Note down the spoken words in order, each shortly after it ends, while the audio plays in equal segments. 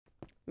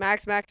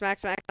Max, where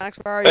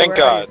are you? Thank Where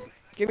God. Are you?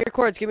 Give me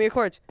your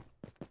cords.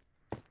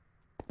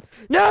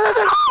 No, there's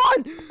another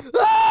one!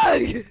 Ah!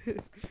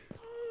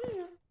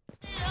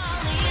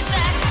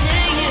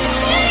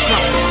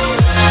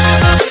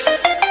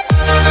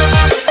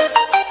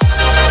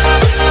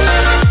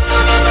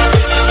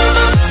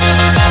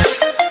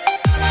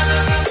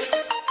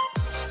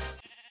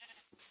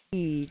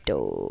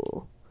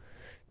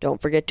 Don't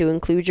forget to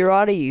include your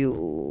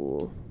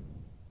audio.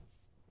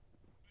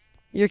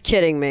 You're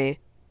kidding me.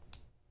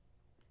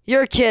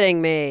 You're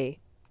kidding me.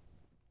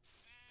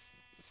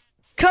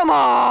 Come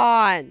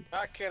on!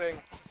 Not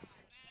kidding.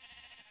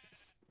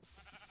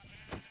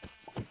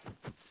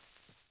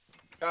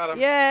 Got him.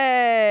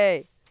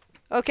 Yay!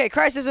 Okay,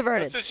 crisis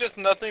averted. This is just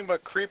nothing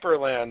but creeper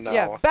land now.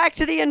 Yeah, back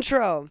to the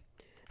intro.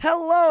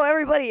 Hello,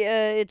 everybody.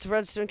 It's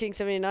Redstone King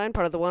 79,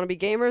 part of the Wannabe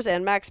Gamers,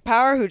 and Max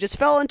Power, who just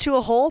fell into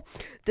a hole.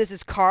 This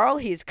is Carl.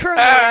 He's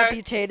currently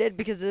amputated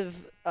because of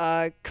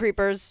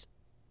creepers.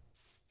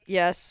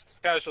 Yes.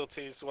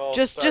 Casualties while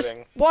Just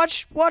starting.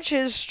 watch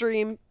his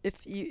stream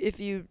if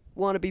you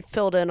want to be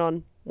filled in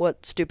on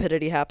what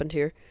stupidity happened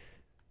here.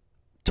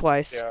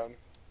 Twice. Yeah,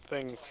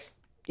 things.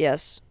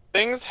 Yes.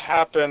 Things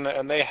happen,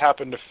 and they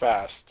happen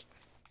fast.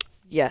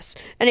 Yes.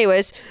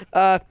 Anyways,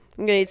 I'm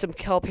gonna need some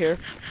kelp here,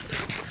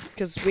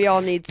 because we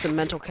all need some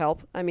mental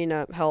kelp. I mean,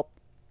 help.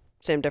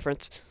 Same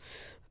difference.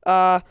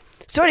 So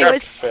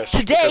anyways,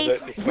 today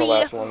we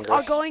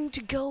are going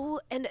to go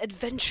and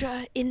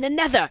adventure in the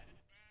Nether.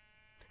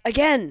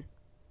 Again.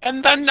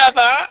 In the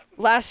Nether!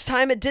 Last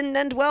time it didn't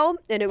end well,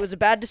 and it was a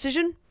bad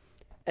decision.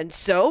 And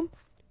so,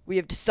 we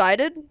have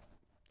decided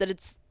that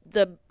it's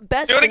the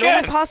best and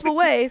only possible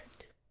way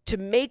to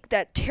make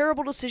that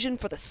terrible decision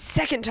for the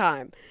second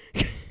time.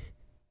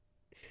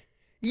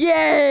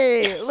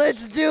 Yay! Yes.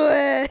 Let's do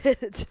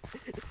it!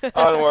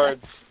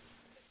 Onwards.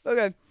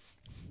 Okay.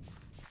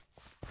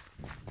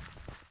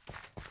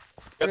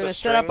 We're gonna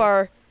set up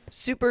our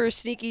super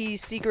sneaky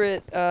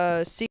secret,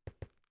 animal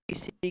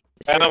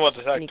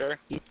detector.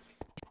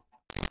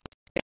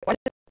 Why is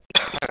it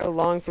so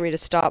long for me to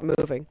stop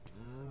moving?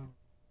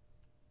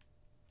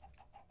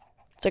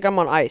 It's like I'm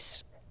on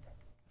ice.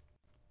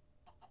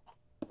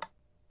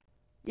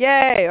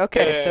 Yay!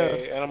 Okay, Yay, so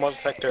animal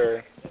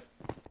detector.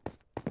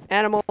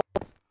 Animal.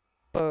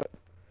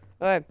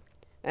 Okay,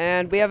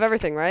 and we have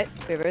everything, right?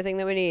 We have everything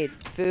that we need: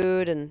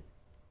 food and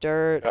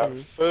dirt.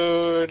 And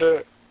food,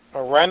 a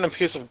random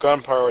piece of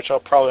gunpowder, which I'll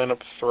probably end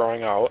up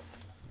throwing out.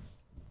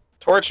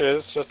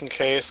 Torches, just in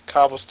case.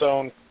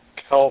 Cobblestone,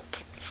 kelp,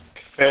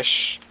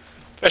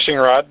 fishing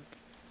rod.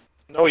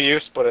 No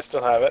use, but I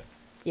still have it.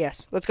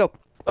 Yes, let's go.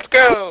 Let's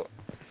go!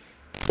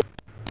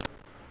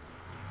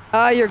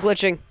 You're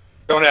glitching.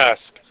 Don't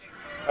ask.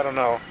 I don't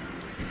know.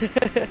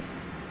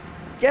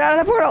 Get out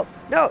of the portal!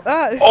 No!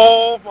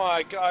 Oh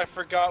my god, I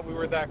forgot we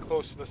were that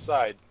close to the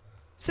side.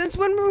 Since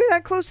when were we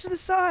that close to the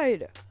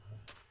side?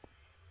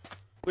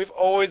 We've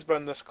always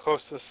been this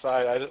close to the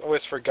side. I just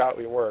always forgot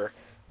we were.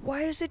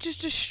 Why is it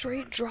just a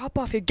straight drop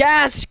off here?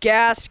 Gas!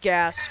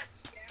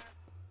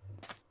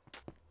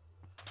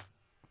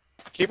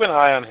 Keep an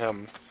eye on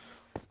him.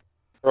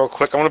 Real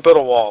quick, I'm gonna build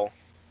a wall.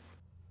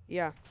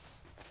 Yeah.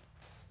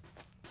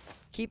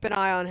 Keep an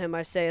eye on him,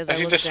 I say, as I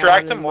you look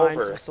distract down him and mine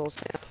over. some soul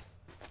sand.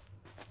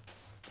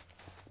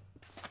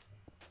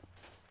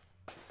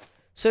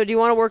 So, do you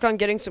want to work on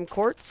getting some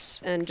quartz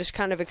and just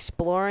kind of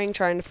exploring,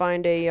 trying to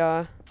find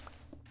a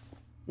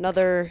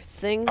another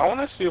thing? I want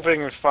to see if we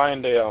can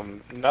find a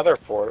another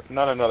portal.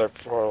 Not another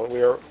portal.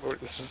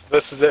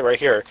 This is it right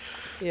here.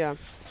 Yeah.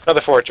 Another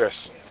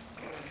fortress.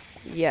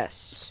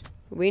 Yes,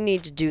 we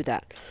need to do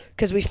that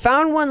because we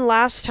found one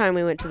last time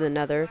we went to the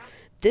Nether.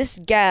 This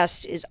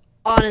ghast is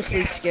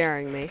honestly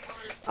scaring me.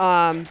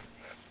 And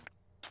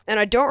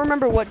I don't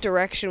remember what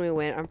direction we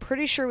went. I'm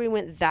pretty sure we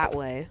went that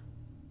way.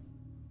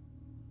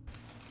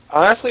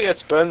 Honestly,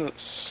 it's been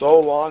so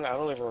long, I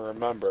don't even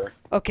remember.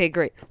 Okay,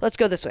 great. Let's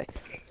go this way.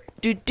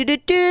 Oh,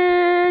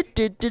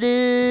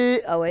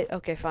 wait.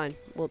 Okay, fine.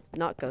 We'll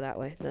not go that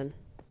way, then.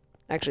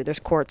 Actually,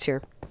 there's quartz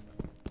here.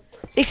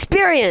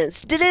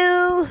 Experience!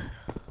 Doo-doo!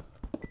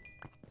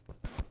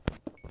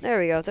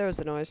 There we go. There was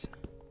the noise.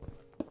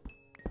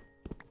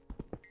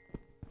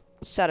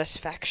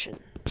 Satisfaction.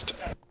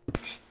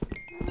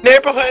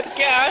 Neighborhood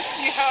gas,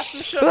 do you have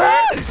some sugar?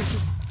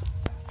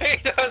 He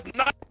does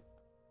not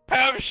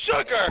have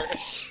sugar!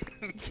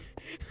 I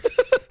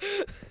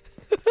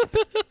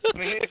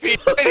mean, if he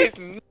did, he's...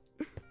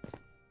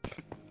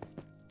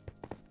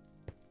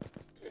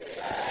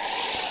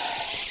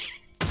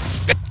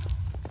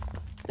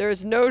 There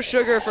is no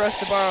sugar for us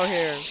to borrow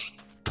here.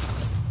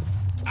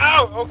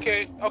 Ow!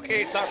 Okay,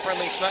 he's not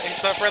friendly,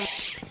 he's not friendly.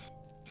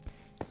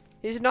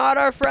 He's not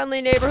our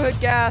friendly neighborhood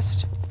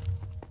ghast.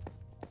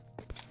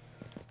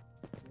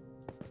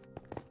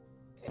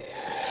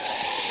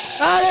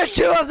 Ah, there's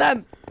two of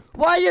them!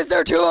 Why is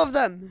there two of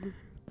them?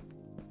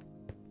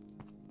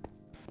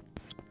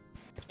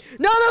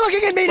 No, they're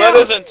looking at me now!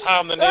 That isn't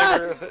Tom the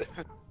neighbor.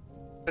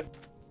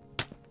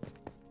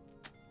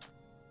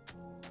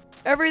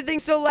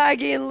 Everything's so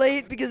laggy and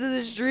late because of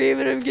the stream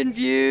and I'm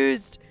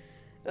confused.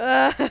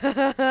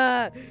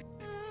 No,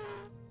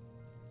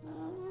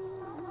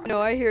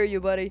 I hear you,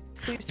 buddy.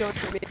 Please don't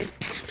hurt me.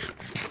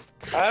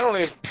 I don't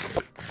even.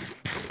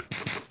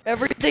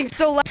 Everything's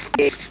so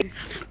laggy.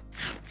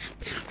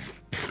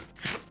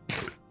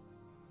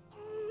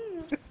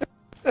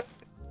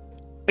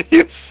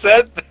 You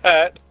said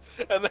that,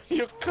 and then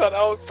you cut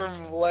out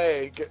from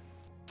lag.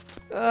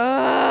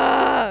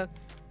 I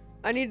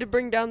need to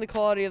bring down the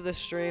quality of the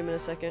stream in a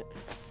second.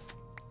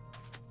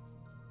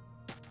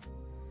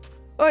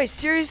 Oh, wait,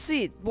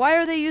 seriously, why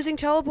are they using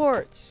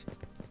teleports?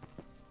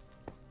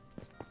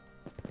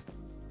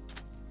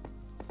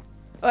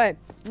 Okay,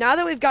 now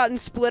that we've gotten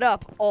split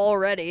up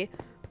already,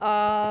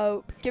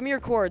 give me your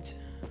chords.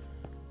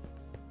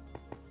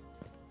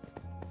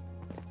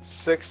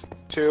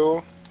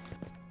 62,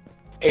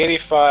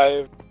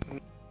 85.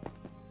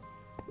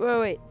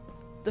 Wait.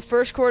 The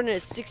first coordinate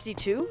is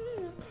 62?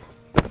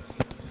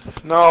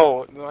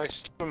 No, my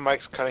stupid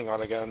mic's cutting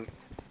out again.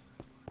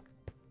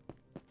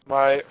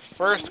 My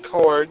first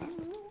chord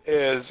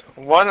is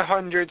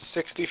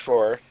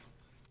 164.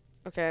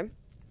 Okay.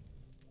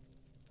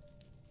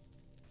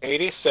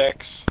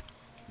 86.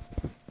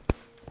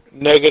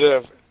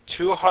 Negative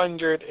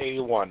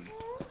 281.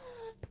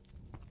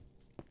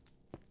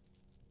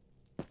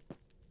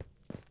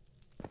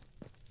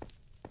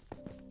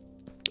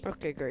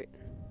 Okay, great.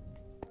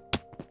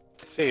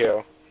 See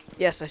you.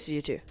 Yes, I see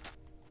you too.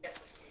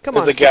 Come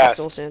There's on, a ghast.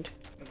 soul sand.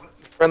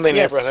 Friendly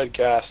Yes. neighborhood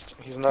ghast.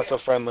 He's not so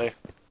friendly.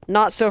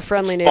 Not so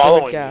friendly He's neighborhood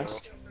following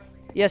ghast.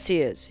 Yes,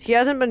 he is. He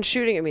hasn't been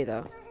shooting at me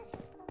though.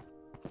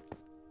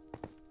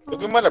 I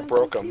think we might have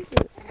broke him.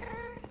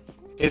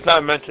 He's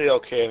not mentally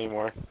okay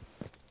anymore.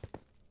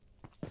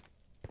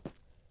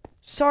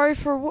 Sorry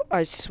for what?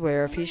 I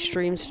swear, if he's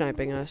stream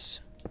sniping us.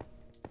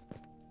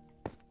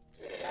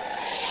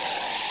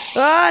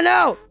 Ah,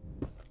 no!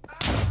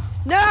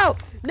 No!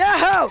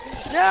 No!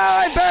 No,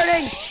 I'm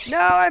burning! No,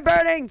 I'm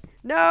burning!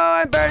 No,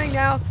 I'm burning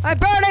now! I'm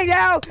burning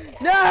now!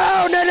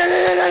 No! No, no, no,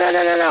 no, no, no,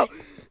 no, no, no!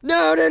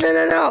 No, no, no,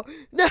 no, no!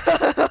 No!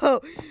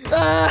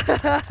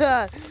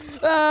 Ah!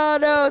 Oh,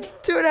 no!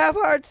 2.5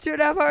 hearts!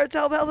 2.5 hearts!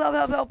 Help, help, help,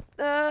 help, help!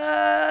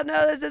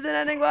 No, this isn't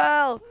ending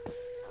well!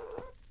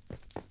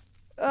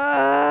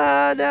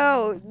 No!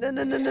 No,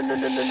 no, no, no, no, no, no, no,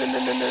 no,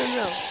 no, no,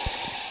 no.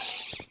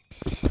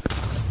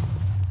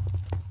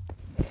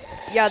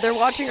 Yeah, they're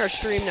watching our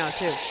stream now,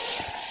 too.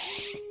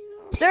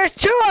 There's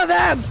 2 of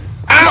them!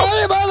 Ow!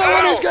 I am the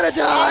one who's gonna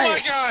die! Oh my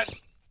god!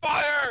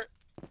 Fire!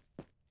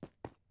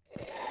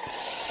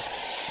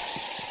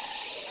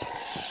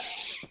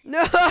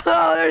 No!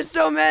 There's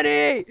so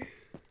many!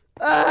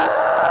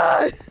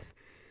 Ah!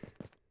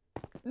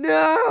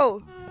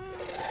 No!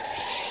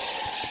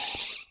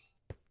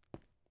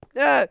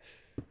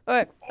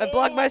 Alright, I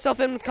blocked myself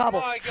in with cobble.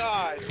 Oh my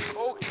god!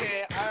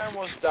 Okay, I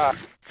almost died.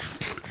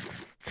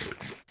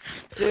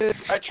 Dude.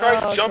 I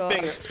tried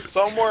jumping God.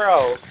 somewhere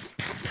else,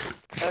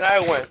 and I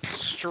went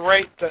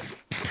straight to.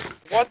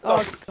 What the?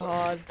 Oh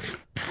god.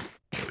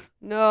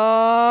 No!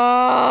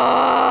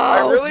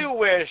 I really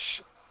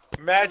wish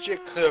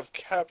Magic could have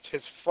kept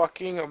his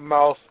fucking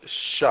mouth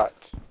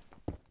shut.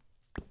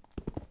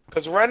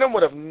 Because Random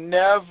would have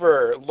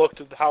never looked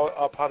at how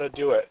to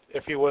do it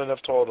if he wouldn't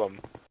have told him.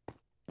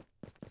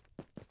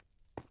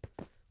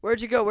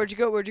 Where'd you go? Where'd you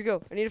go? Where'd you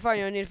go? I need to find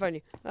you. I need to find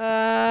you.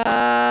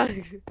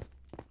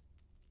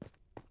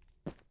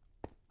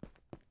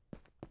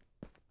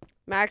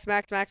 Max,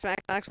 Max, Max,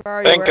 Max, Max, where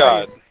are you? Thank Where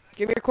are God. you?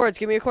 Give me your cords.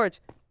 Give me your cords.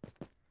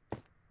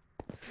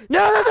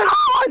 No, there's another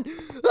one!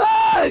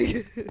 Ah!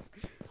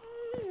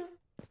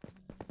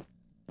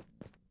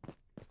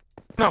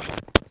 No.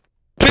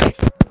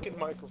 Fucking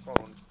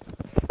microphone.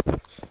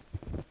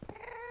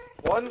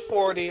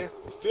 140,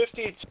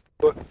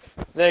 52,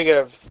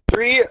 negative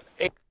 3,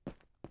 8.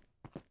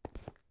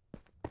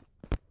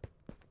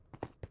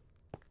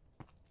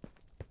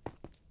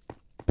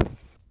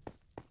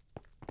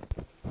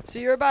 So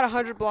you're about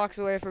 100 blocks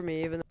away from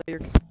me, even though you're...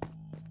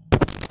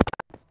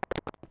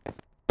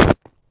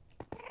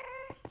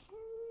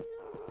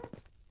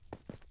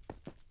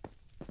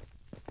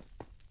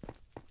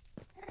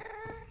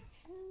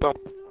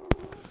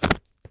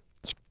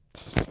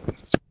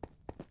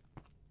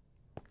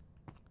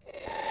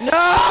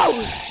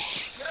 No!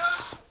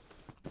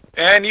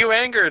 And you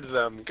angered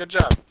them. Good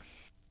job.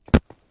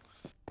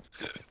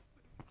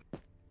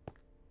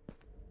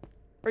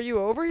 Are you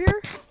over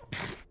here?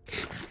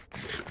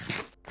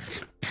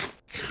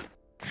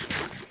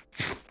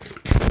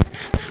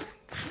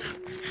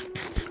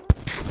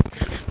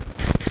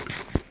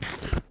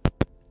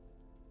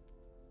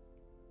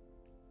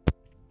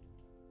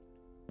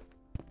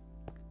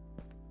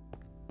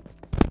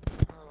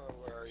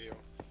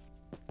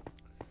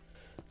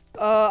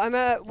 I'm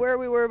at where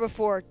we were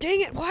before.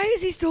 Dang it, why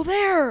is he still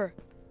there?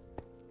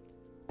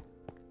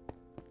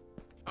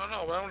 I don't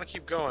know, but I want to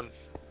keep going.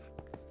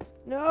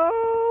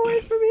 No,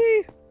 wait for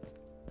me.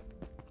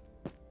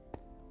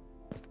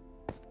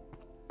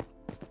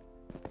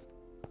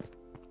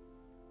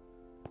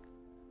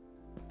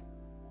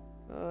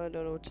 I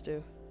don't know what to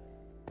do.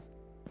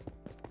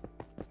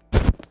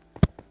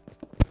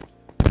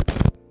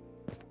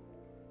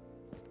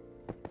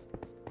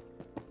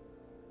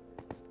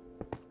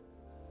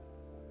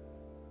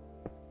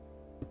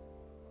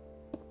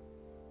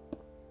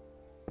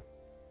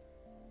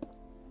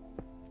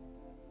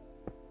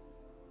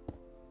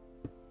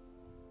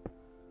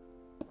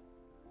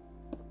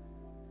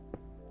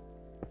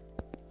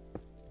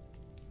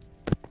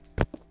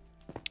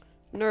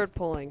 Nerd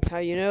pulling. How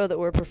you know that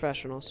we're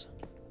professionals.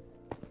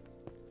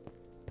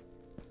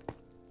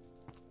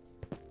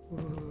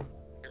 Ooh.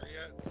 Here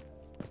yet?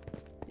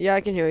 Yeah,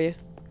 I can hear you.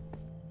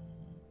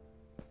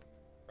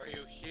 Are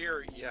you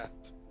here yet?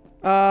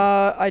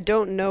 I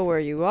don't know where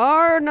you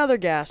are. Another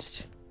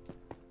guest.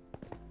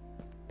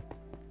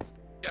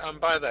 Yeah, I'm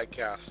by that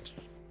cast.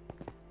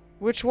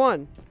 Which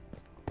one?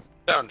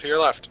 Down, to your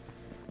left.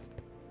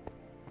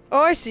 Oh,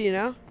 I see you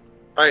now.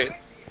 Right.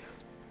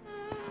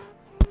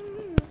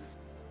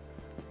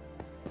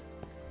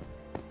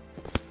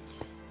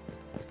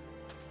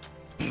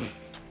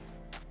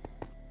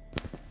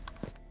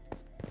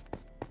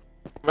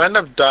 If I end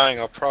up dying,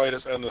 I'll probably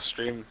just end the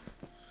stream.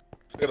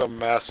 I get a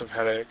massive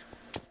headache.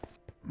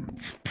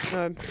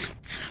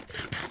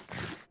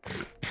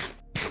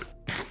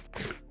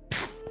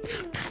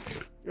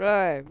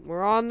 Right,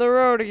 we're on the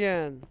road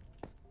again.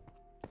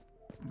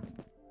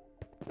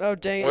 Oh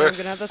dang it, I'm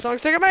gonna have that song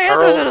stuck in my head.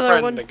 There's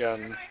another one.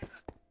 Again.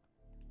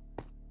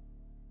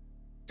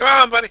 Come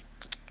on, buddy.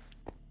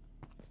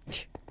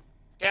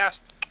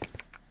 Gas.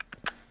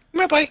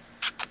 Come on, buddy.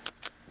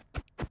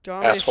 Do you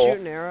want me to shoot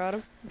an arrow at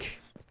him?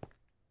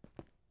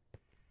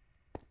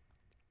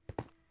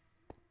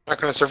 Not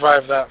gonna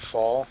survive that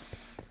fall.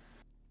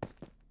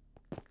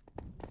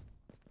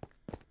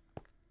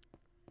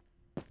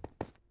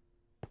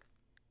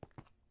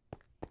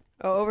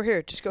 Oh, over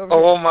here. Just go over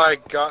here. Oh my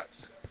god.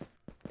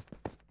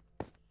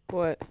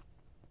 What?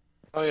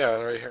 Oh yeah,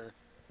 right here.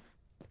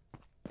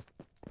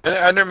 And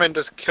Enderman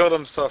just killed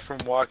himself from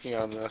walking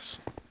on this.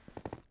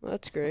 Well,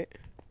 that's great.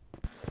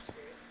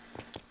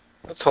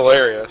 That's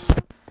hilarious.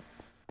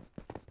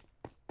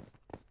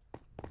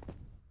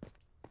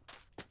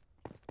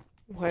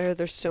 Why are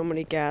there so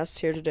many gas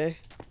here today?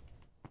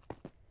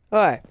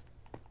 Alright.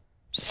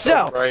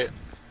 So! Oh, right.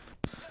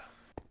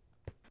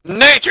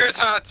 Nature's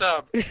hot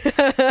tub!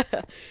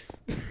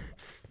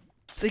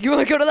 So you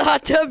wanna go to the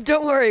hot tub?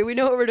 Don't worry, we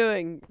know what we're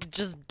doing.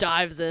 Just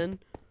dives in.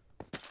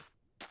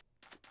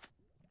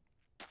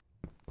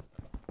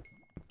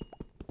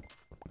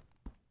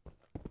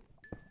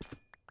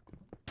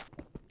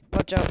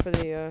 Watch out for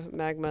the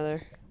magma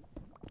there.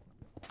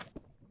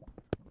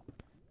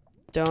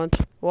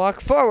 Don't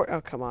walk forward. Oh,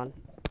 come on.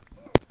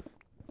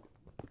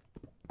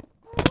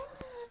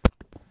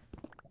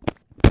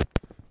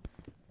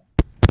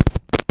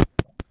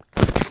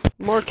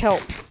 More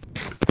kelp.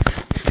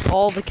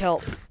 All the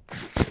kelp.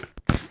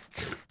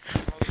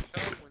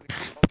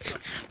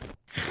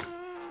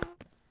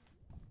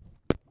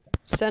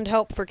 Send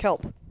help for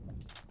kelp.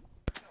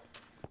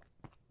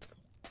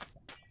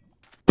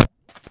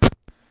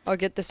 I'll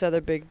get this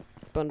other big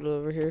bundle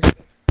over here.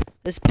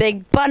 This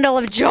big bundle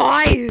of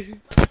joy!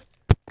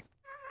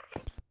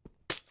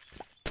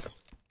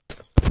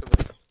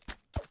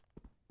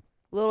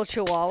 Little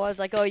chihuahuas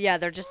like, oh yeah,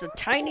 they're just a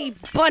tiny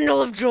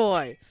bundle of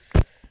joy.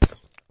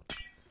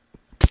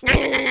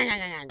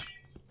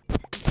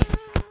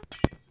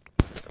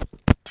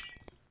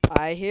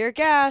 I hear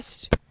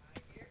gas.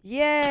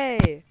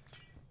 Yay!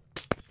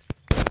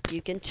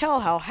 You can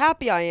tell how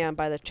happy I am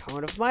by the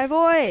tone of my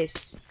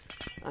voice.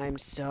 I'm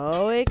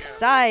so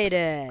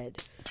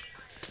excited.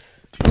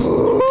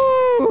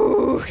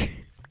 Ooh.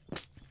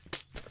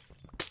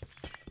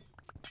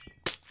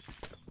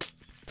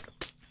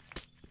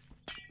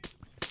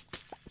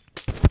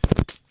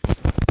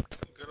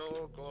 Good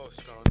old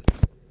glowstone.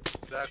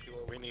 Exactly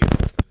what we need.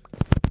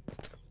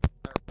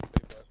 Not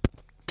really, but...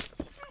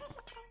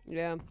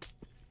 Yeah.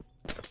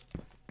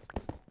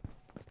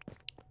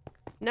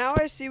 Now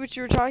I see what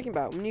you were talking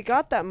about. When you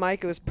got that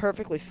mic, it was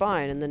perfectly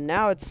fine, and then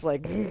now it's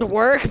like,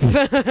 work?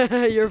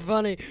 You're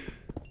funny.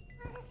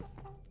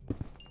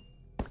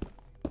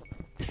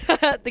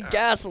 The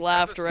gas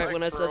laughed right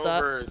when I said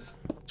that. Over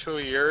 2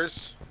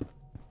 years.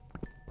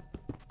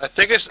 I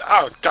think it's...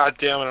 Oh, god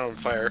damn it, I'm on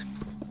fire.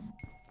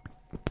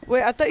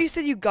 Wait, I thought you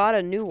said you got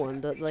a new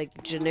one, that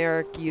like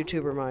generic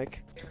YouTuber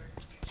mic.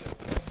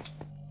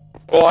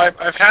 Well,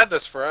 I've had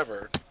this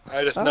forever.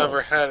 I just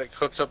never had it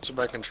hooked up to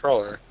my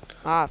controller.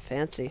 Ah,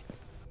 fancy.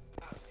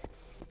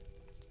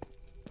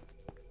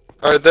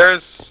 Alright,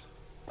 there's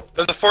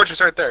a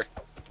fortress right there.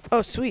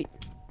 Oh, sweet.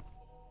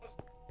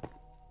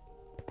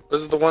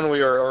 This is the one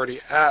we are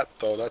already at,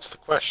 though. That's the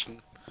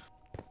question.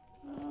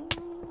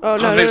 Oh,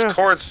 no, These no.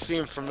 chords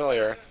seem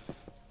familiar.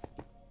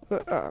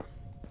 But,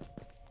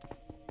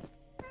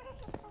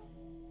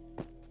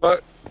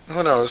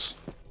 who knows?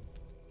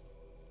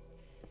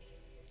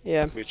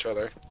 Yeah. Each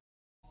other.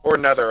 Or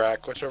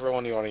netherrack, whichever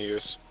one you want to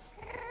use.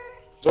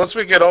 So once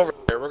we get over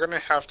there, we're going to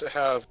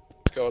have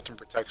skeleton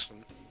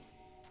protection.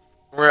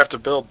 We're going to have to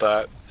build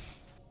that.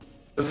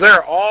 Because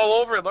they're all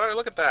over.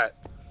 Look at that.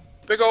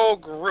 Big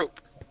old group.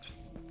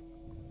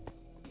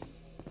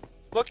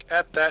 Look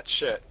at that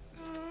shit.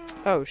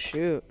 Oh,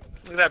 shoot.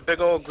 Look at that big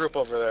old group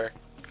over there.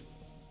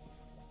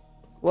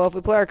 Well, if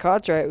we play our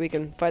cards right, we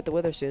can fight the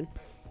Wither soon.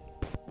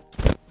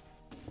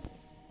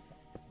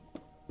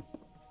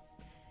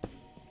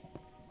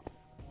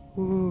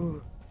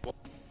 Ooh.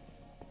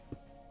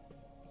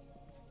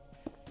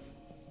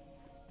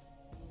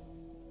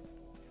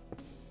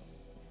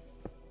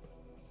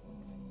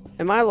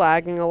 Am I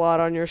lagging a lot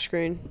on your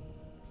screen?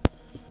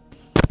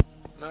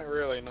 Not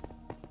really, no.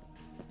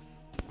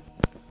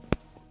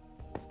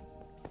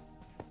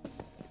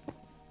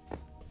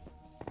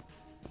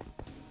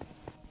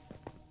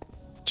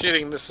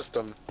 Cheating the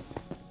system.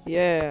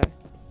 Yeah.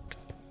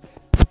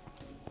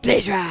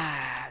 Blaze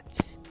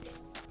rats!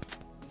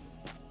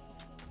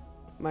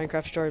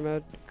 Minecraft story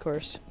mode, of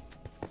course.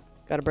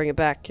 Gotta bring it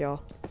back,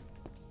 y'all.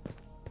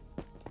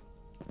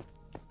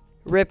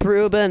 Rip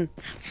Ruben!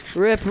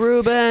 Rip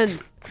Ruben!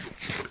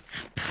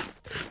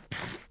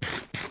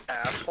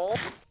 Asshole.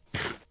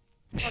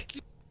 Fuck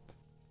you.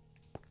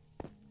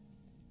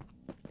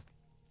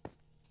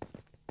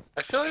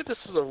 I feel like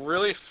this is a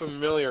really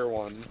familiar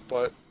one,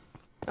 but...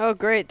 Oh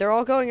great, they're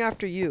all going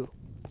after you.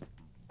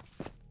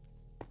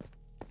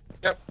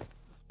 Yep,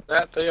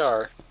 that they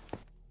are.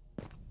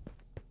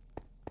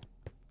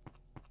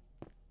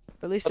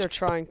 At least they're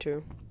trying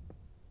to.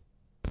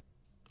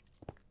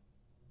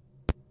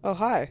 Oh,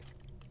 hi.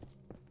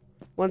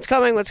 One's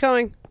coming, one's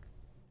coming!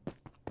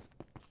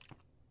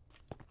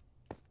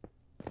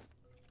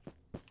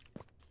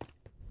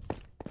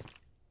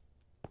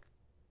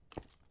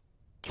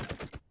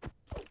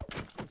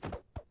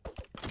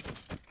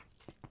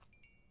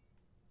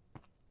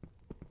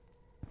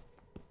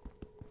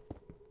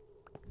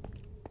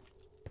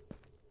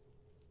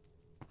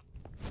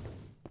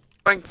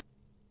 Fine.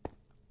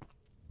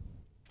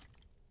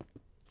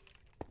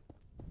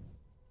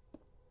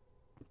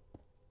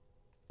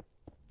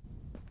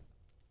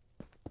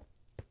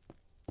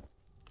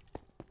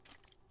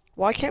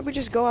 Why can't we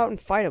just go out and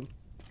fight them?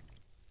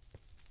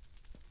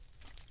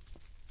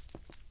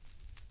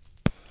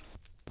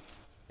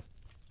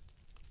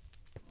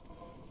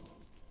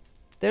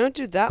 They don't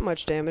do that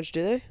much damage,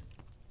 do they?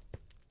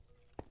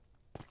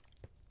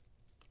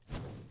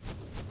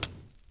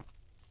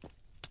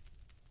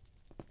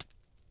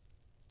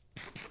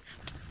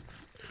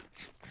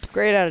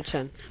 Great out of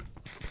 10.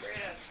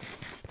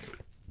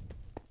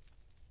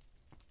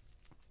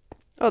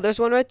 Oh, there's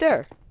one right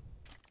there.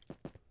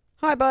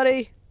 Hi,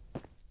 buddy.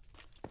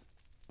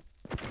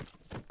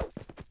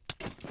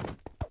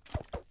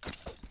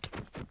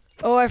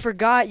 Oh, I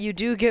forgot you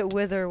do get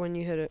wither when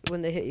you hit it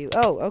when they hit you.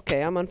 Oh,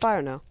 okay, I'm on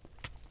fire now.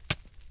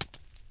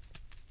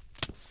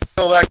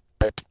 Kill that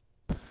guy.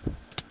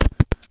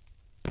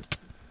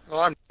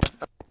 Well, I'm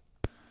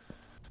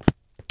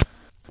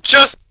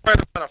just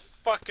right on a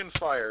fucking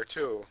fire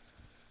too.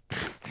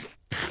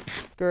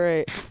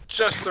 Great.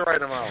 Just the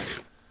right amount.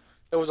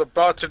 It was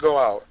about to go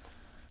out.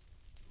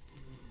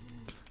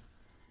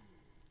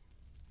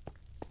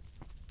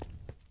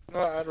 No,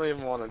 I don't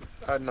even want to.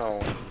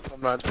 No, I'm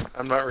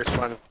not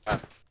responding to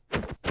that.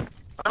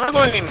 I'm not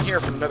going in here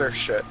for nether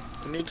shit.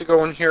 I need to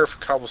go in here for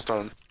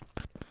cobblestone.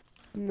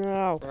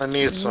 No. I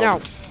need some. No.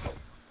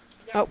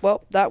 Oh,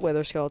 well, that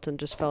wither skeleton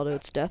just fell to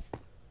its death.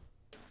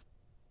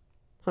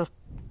 Huh.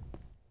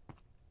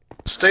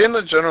 Stay in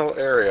the general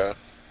area.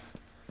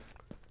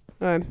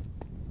 Alright.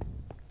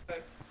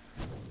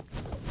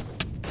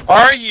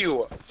 Are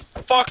you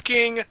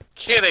fucking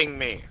kidding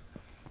me?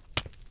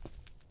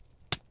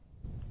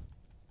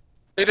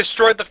 They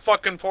destroyed the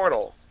fucking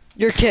portal.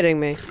 You're kidding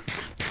me.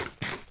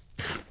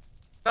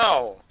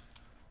 No.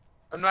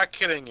 I'm not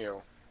kidding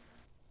you.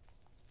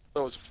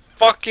 Those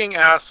fucking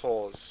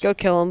assholes. Go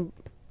kill him,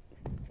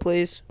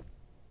 please.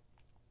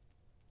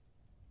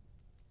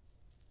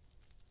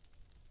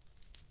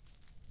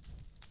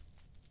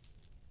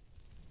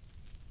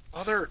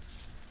 Other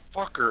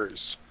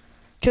fuckers.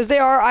 Because they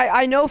are,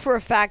 I know for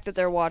a fact that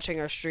they're watching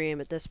our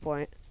stream at this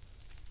point.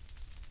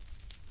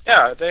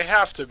 Yeah, they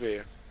have to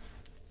be.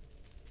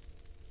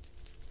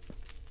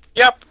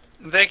 Yep,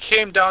 they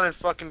came down and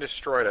fucking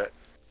destroyed it.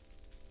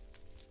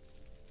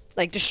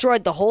 Like,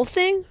 destroyed the whole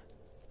thing?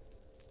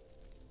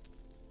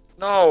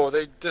 No,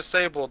 they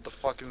disabled the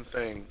fucking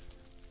thing.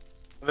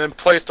 And then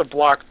placed a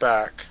block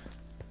back.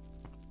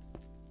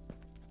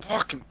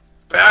 Fucking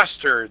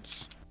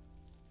bastards.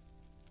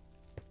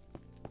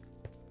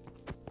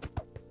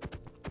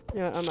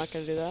 Yeah, I'm not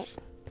gonna do that.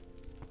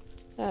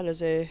 That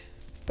is a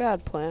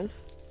bad plan.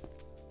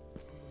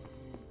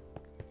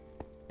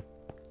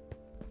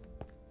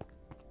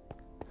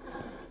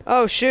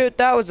 Oh shoot,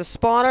 that was a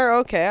spawner?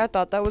 Okay, I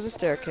thought that was a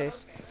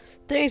staircase.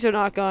 Things are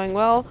not going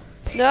well.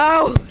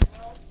 No!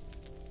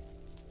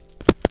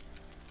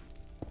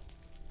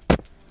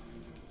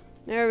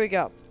 There we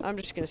go. I'm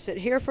just gonna sit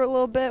here for a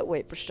little bit,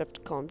 wait for stuff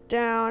to calm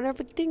down.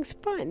 Everything's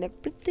fine.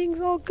 Everything's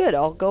all good.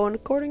 All going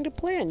according to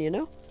plan, you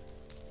know?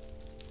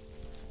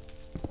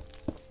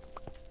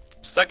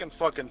 Second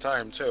fucking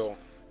time, too.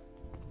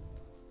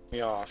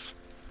 Me off.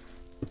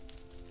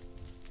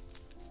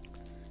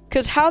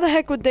 Because how the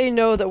heck would they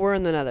know that we're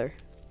in the Nether?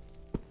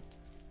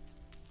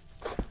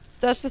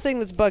 That's the thing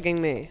that's bugging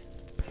me.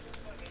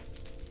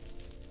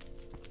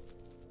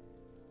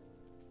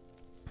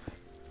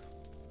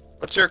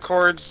 What's your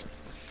chords?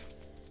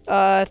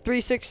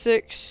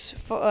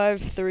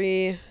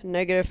 36653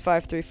 negative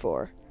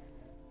 534.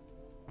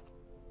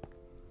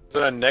 Is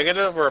it a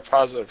negative or a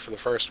positive for the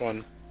first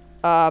one?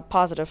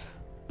 Positive.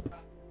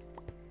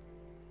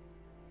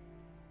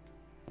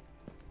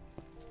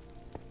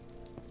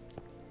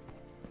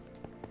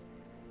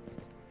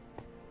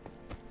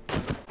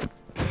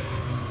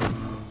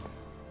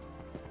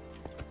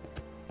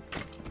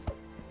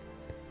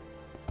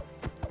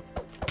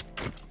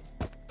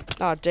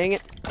 Oh, dang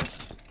it. I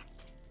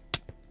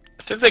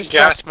think the Just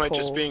gas dropped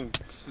coal.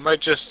 might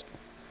just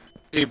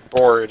be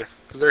bored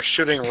because they're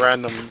shooting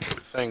random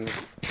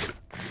things. I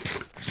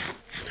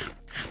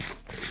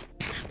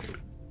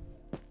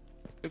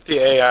think the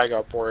AI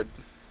got bored.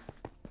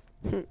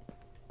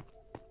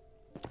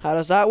 How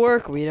does that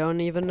work? We don't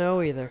even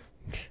know either.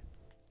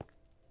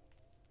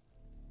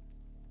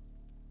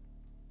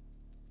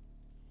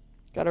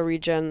 Gotta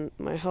regen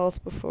my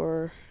health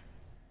before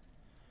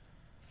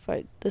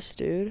fight this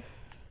dude.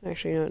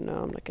 Actually,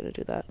 no, I'm not gonna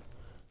do that.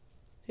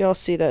 Y'all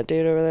see that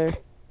dude over there?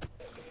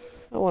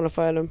 I want to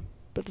fight him,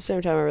 but at the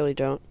same time, I really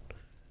don't.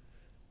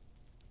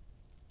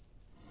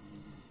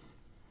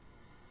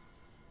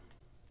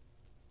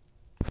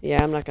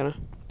 Yeah, I'm not gonna.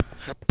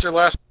 What's your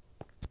last?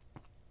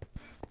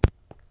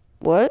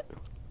 What?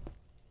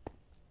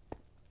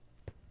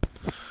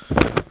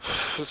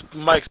 This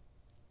mic's.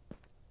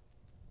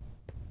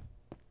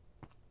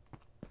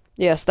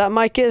 Yes, that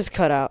mic is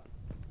cut out.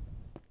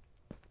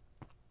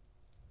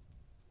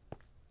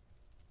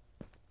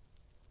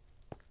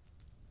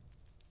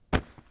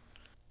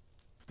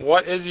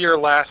 What is your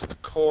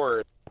last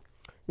chord?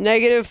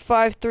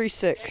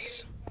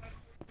 -536.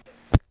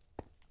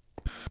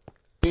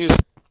 Please.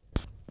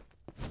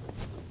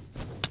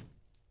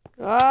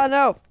 Ah,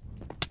 no.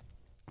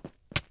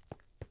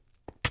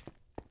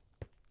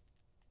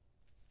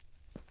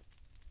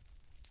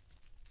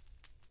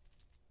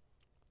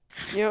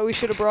 You know what we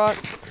should have brought?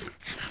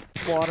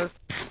 Water.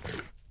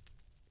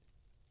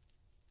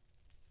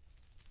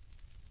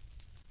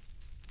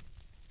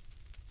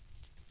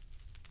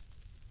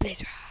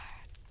 Blaze rod.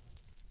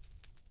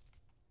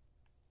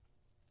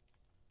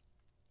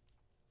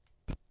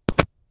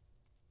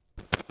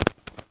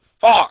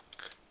 Fuck!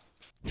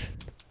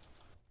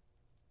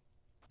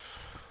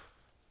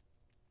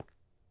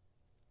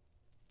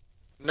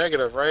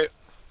 Negative, right?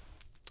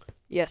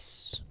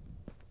 Yes.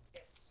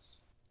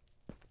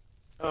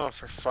 Oh,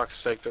 for fuck's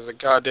sake, there's a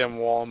goddamn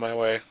wall in my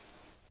way.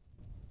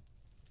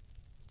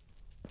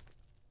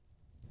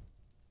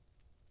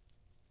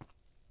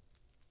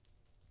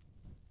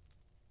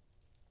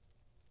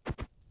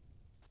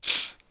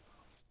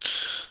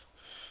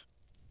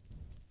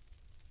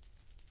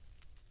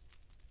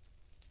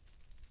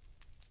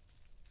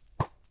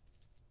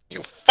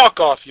 You fuck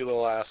off, you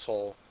little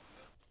asshole.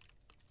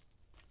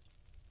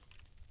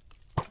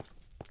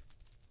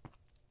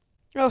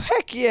 Oh,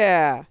 heck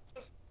yeah!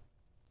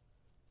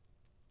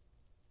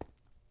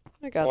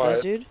 I got that,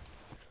 What? dude.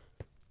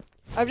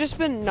 I've just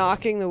been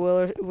knocking the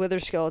wither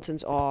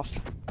skeletons off.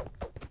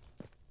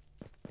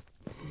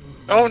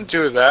 Don't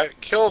do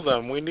that. Kill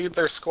them. We need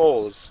their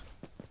skulls.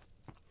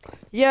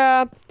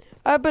 Yeah,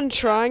 I've been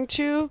trying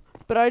to,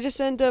 but I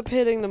just end up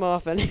hitting them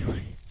off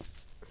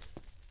anyways.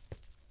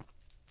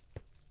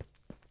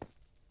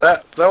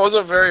 That was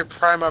a very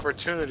prime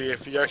opportunity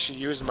if you actually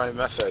used my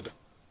method.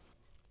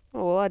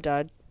 Oh, well, I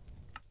died.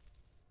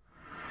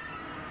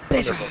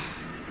 Wonderful.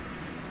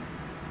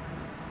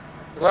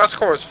 The last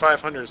score was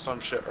 500 some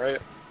shit, right?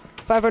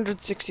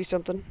 560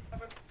 something.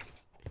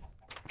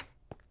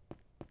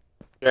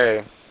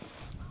 Yay.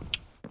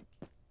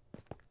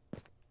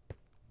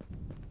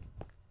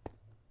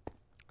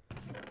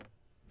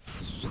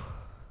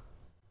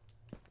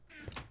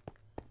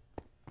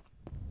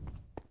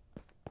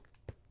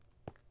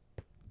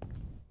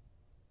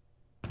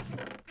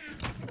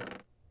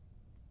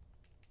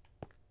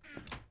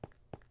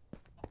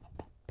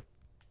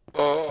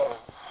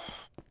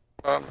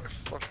 Oh, my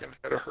fucking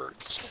head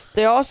hurts.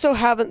 They also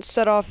haven't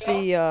set off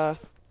the,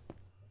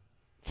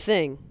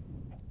 thing.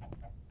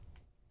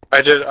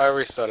 I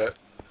reset it.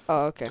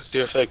 Oh, okay. To see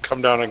if they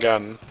come down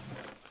again.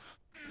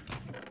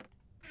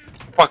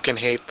 Fucking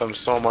hate them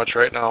so much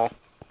right now.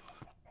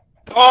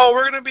 Oh,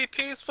 we're gonna be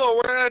peaceful.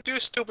 We're gonna do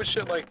stupid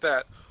shit like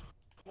that.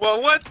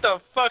 Well, what the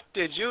fuck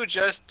did you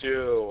just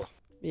do?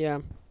 Yeah.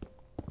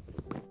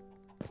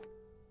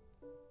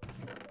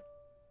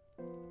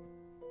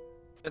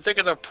 I think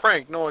it's a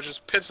prank. No, it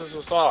just pisses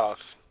us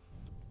off.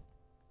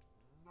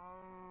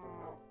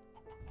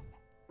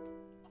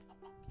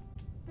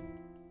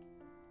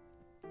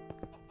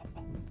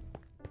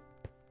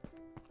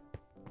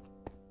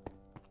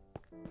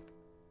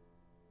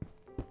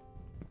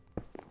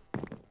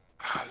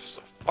 Ah, this is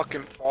so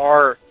fucking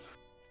far.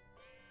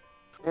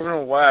 I don't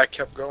know why I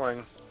kept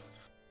going.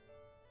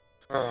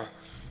 Ugh.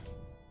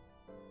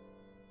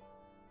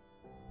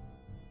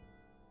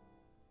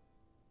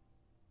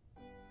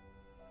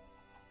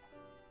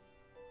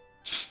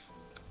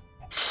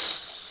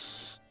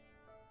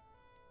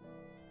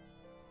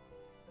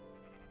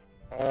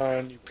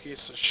 On, you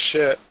piece of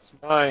shit. It's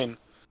mine.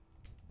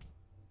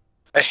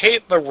 I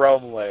hate the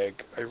realm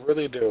leg. I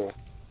really do.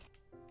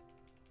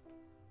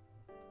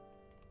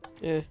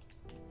 Yeah.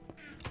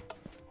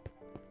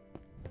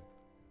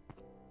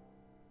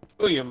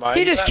 Oh, you mind?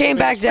 He just came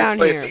back down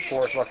here. It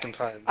 4 fucking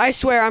times. I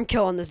swear I'm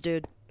killing this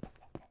dude.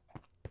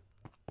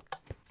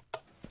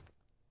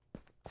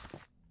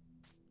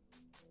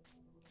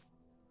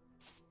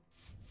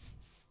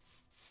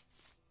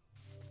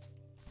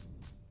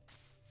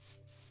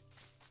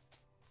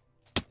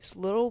 This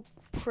little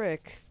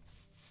prick.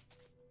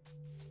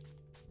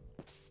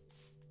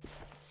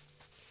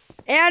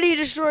 And he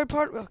destroyed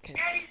part. Okay.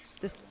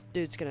 This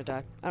dude's gonna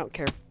die. I don't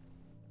care.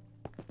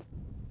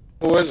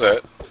 Who is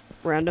it?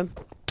 Random.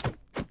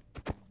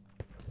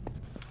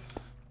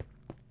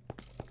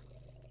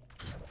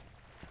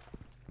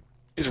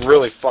 He's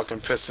really fucking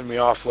pissing me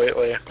off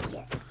lately.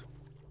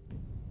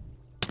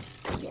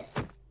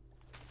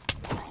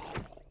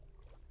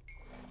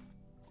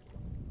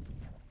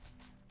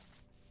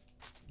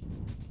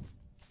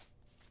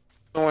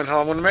 Going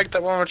home. I'm gonna make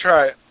that one. I'm gonna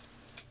try it.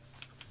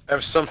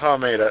 I've somehow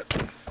made it.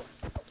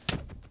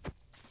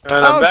 And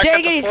I'm Oh back dang at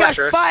it! the He's got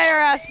fortress. fire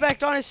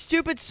aspect on his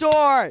stupid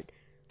sword.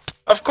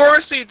 Of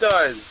course he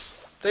does.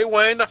 They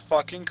went into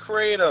fucking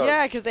creative.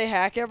 Yeah, because they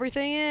hack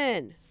everything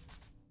in.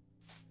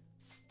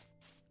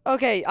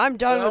 Okay, I'm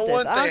done Well, with this.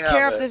 wouldn't I they don't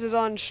care have if it? this is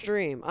on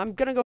stream. I'm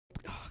gonna go.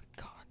 Oh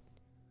god.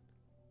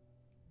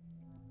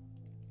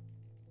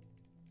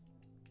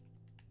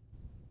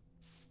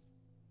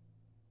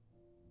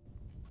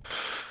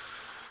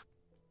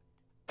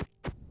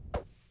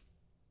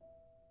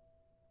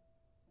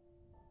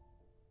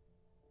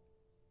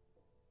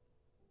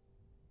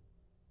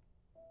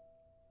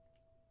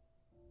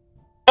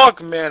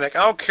 Fuck Manic.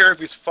 I don't care if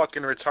he's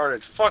fucking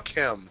retarded. Fuck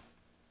him.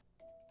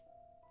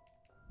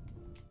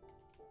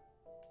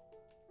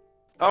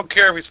 I don't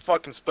care if he's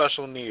fucking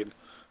special need.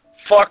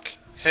 Fuck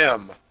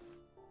him.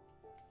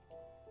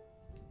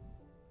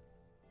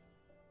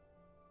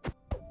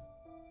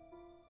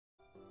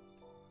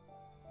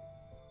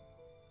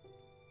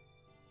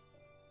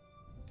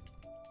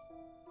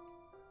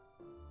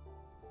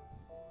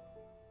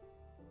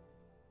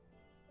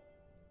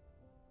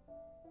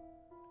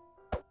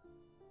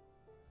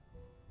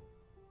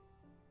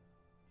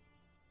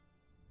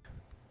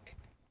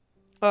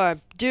 Alright,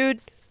 dude.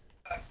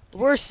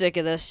 We're sick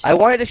of this. I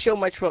wanted to show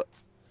my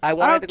I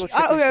wanted to go okay,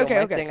 show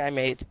my okay. thing I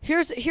made.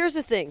 Here's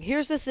the thing.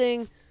 Here's the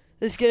thing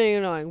that's getting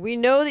annoying. We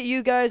know that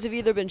you guys have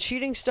either been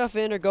cheating stuff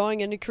in or going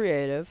into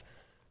creative.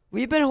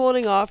 We've been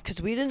holding off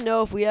because we didn't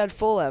know if we had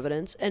full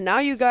evidence, and now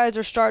you guys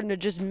are starting to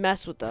just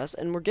mess with us,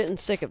 and we're getting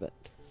sick of it.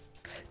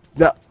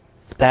 No,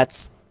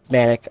 that's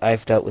Manic.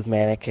 I've dealt with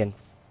Manic and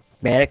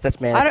Manic. That's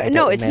Manic. I don't.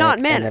 No, it's not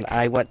Manic. And then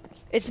I went.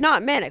 It's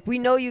not Manic. We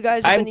know you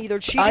guys have been either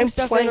cheating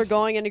stuff in or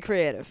going into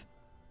creative.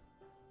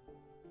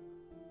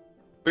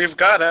 We've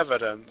got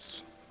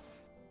evidence.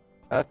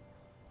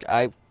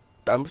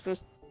 I'm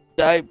just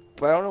I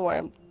don't know why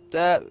I'm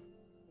that.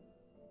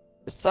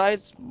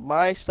 Besides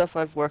my stuff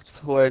I've worked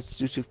for, it's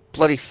due to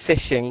bloody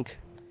fishing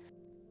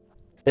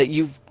that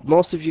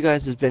most of you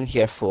guys has been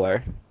here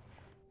for.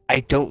 I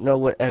don't know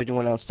what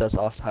everyone else does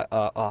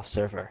off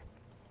server.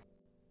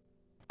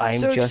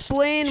 So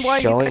explain why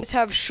you guys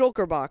have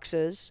shulker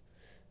boxes.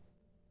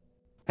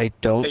 I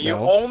don't know. You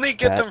only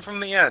get them from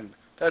the end.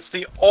 That's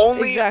the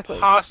only Exactly.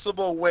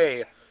 possible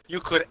way you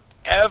could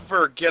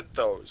ever get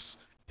those,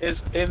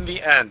 is in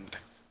the end.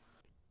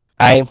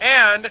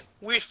 And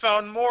we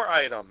found more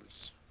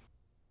items.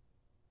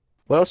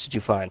 What else did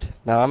you find?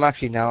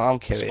 I'm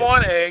curious.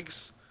 Spawn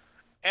eggs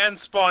and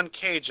spawn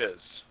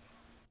cages.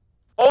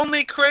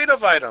 Only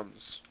creative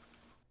items.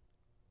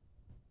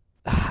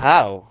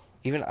 How?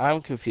 Even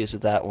I'm confused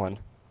with that one.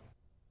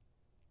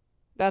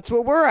 That's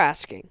what we're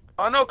asking.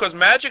 Oh no, because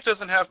magic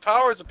doesn't have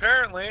powers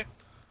apparently.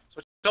 That's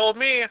what you told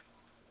me.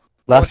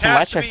 Last So it time I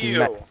has to checked, be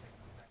you.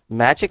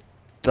 Magic.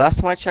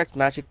 Last time I checked,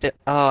 Magic did.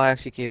 Oh, I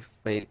actually gave.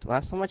 Wait,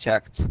 last time I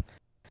checked,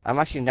 I'm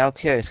actually now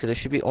curious because it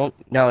should be only.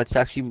 No, it's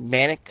actually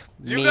Manic.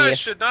 You me. guys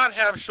should not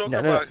have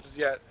shulker boxes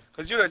yet,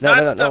 because you did No,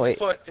 not no, step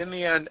foot in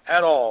the end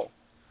at all.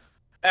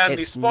 And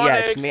the spawn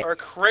eggs are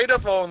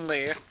creative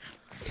only.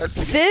 That's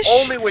the Fish?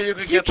 only way you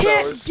can get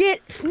those.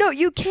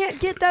 You can't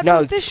get that No,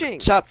 from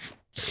fishing. Stop.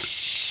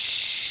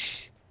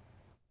 Shh.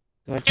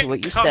 Going to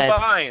what you said.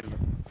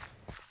 Combine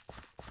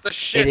the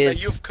shit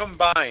that you've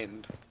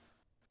combined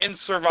in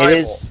survival.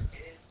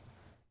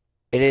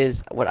 It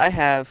is what I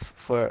have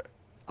for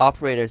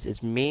operators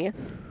is me,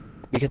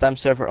 because I'm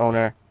server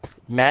owner,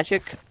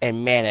 Magic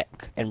and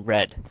Manic and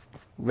Red.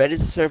 Red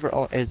is a server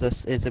owner. Is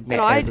a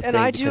And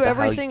I do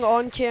everything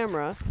on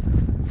camera,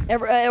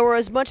 or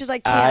as much as I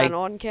can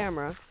on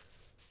camera.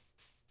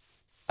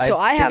 So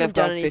I haven't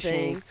done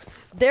anything.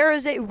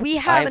 We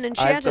have an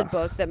enchanted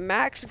book that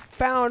Max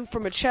found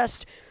from a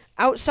chest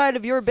outside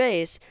of your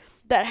base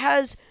that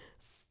has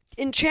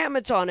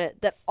enchantments on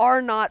it that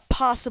are not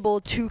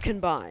possible to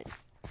combine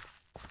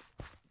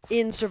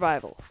in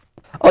survival.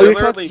 Oh, you're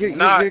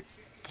talking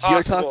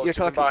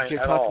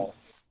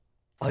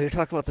Oh, you're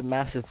talking about the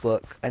massive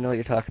book. I know what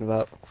you're talking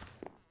about.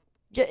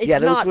 Yeah, it's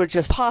those were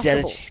just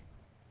possible.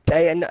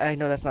 I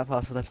know that's not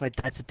possible.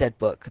 That's a dead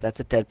book. That's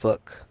a dead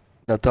book.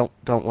 No,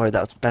 don't worry.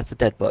 That's a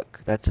dead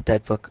book. That's a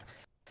dead book.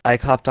 I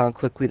hopped on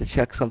quickly to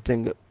check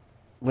something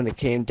when it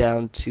came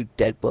down to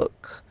dead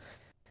book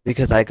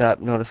because I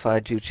got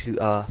notified due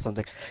to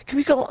something. Can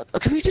we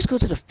just go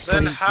to the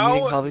Then meeting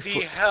how hall the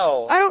before?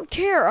 hell I don't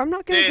care. I'm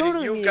not gonna did go to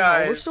the you meeting hall.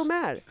 We're guys so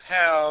mad.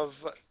 have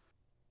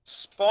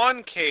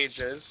spawn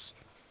cages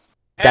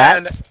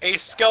That's- and a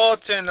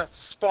skeleton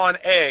spawn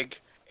egg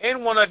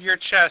in one of your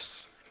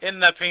chests in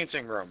that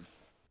painting room?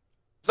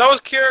 So I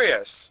was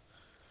curious.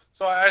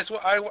 So I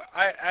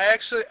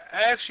actually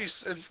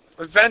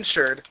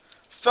adventured,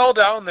 fell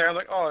down there. I'm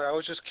like, oh, I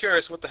was just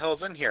curious what the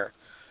hell's in here.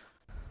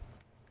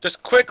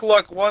 Just quick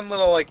look, one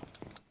little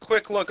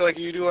quick look like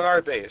you do in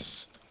our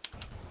base.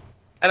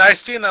 And I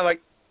seen that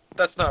like,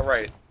 that's not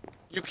right.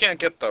 You can't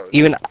get those.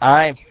 Even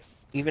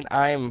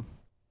I'm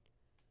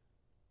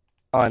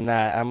on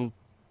that. I'm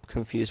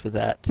confused with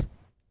that.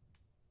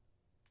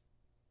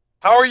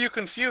 How are you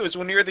confused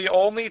when you're the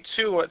only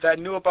two that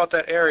knew about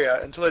that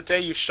area until the day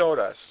you showed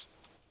us?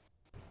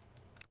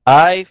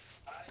 I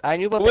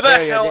knew about Who the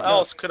area. Who the hell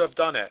else could have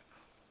done it?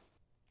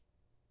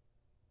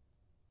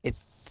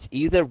 It's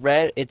either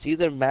red. It's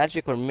either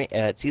magic or me.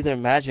 It's either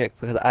magic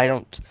because I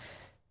don't.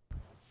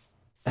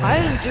 I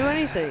didn't do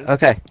anything.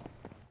 Okay,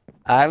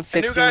 I'm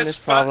fixing and you guys this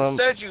problem.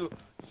 Said you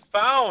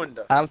found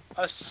a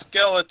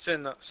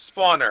skeleton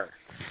spawner.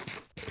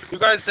 You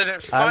guys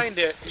didn't find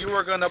it. You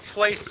were gonna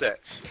place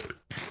it.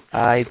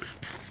 I'm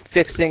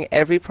fixing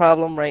every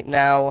problem right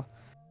now.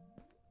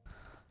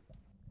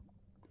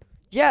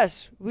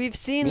 Yes, we've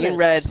seen Me this. and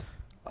Red.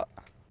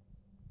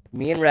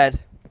 Me and Red.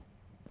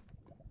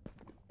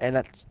 And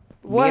that's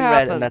What me and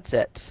happened? Red, and that's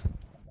it.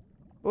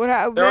 What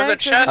happened? There was a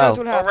chest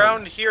what happened.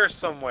 around here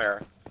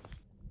somewhere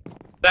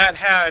that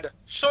had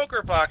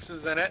shulker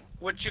boxes in it,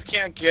 which you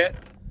can't get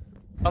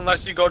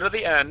unless you go to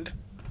the end.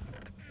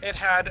 It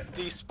had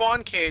the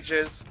spawn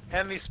cages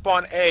and the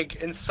spawn egg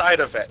inside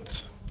of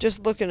it.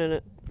 Just looking in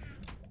it.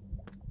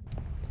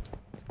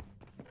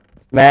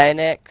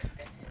 Manic.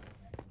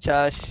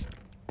 Shush.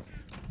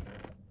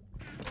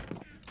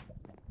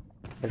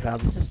 Because now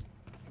this is...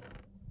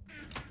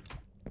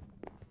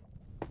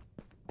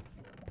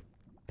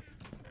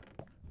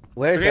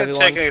 Where's We didn't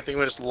everyone? take anything,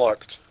 we just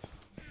looked.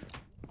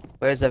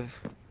 Where is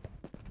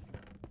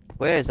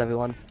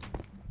everyone?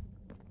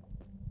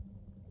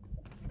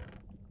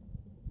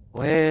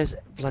 Where's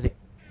bloody...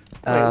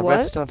 Wait, what?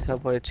 Redstone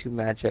teleported to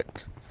magic.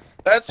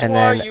 That's And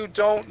why then- you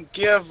don't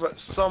give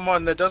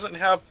someone that doesn't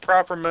have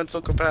proper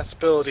mental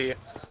capacity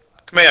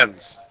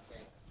commands.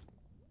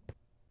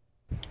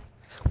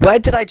 Why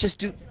did I just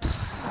do...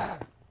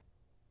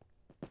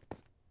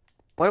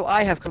 Why do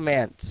I have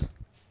commands?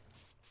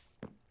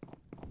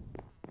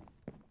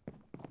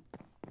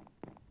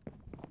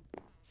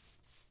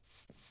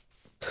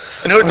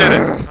 And who did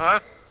it, huh?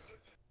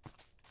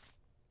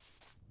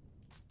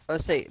 I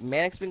would say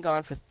Manic's been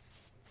gone for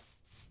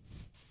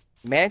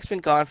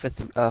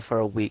for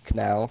a week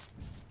now.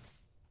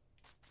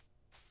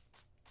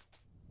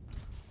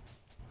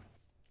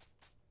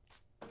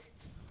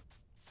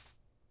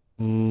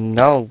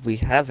 No, we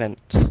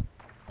haven't.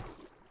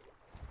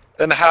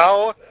 Then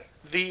how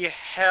the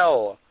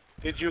hell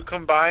did you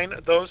combine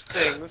those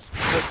things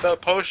with the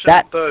potion,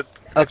 the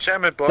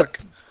enchantment book,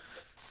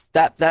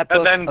 That book.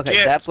 and then Okay,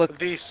 get that book.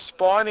 the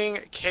spawning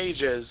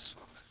cages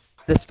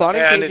The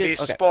spawning and cages.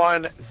 the Okay,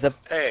 spawn the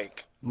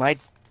egg? my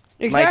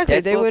Exactly,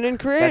 dead they book, went and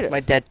created. That's my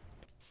dead.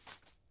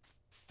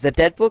 The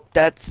dead book.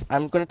 That's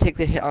I'm gonna take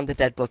the hit on the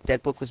dead book.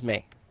 Dead book was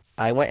me.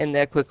 I went in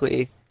there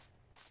quickly.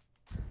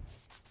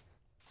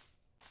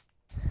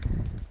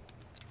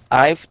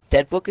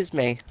 Dead book is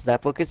me.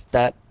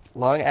 That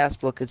long ass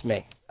book is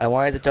me. I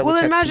wanted to double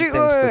Well, then check two Magic,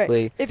 things wait.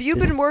 quickly. If you've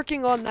This- been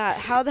working on that,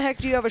 how the heck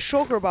do you have a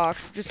shulker box,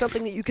 which is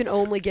something that you can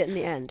only get in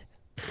the end?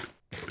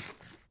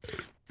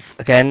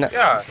 Again,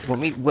 Yeah.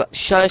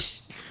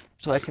 shush,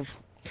 so I can.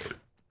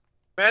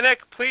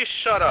 Manic, please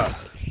shut up.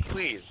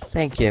 Please.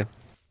 Thank you.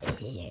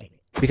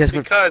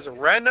 Because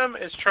Random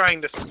is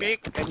trying to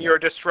speak and you're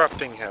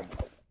disrupting him.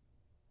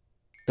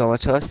 going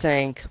to was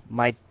saying,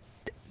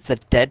 the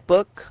dead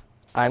book.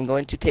 I'm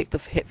going to take the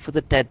hit for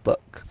the dead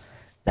book.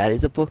 That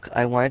is a book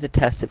I wanted to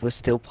test if it was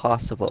still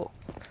possible.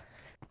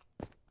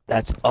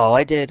 That's all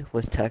I did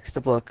was text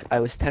the book. I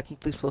was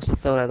technically supposed to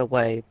throw that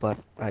away, but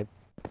I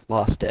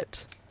lost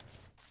it.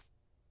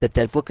 The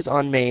dead book is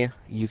on me.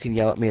 You can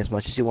yell at me as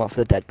much as you want for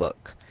the dead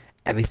book.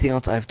 Everything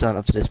else I've done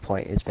up to this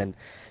point has been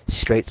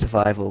straight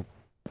survival.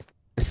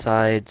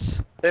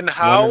 Besides, Then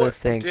how other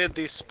thing. did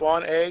the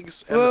spawn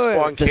eggs and Wait, the wait,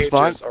 spawn the cages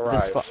spawn-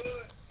 arrive?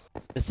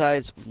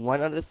 besides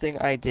one other thing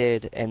I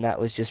did, and that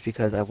was just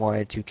because I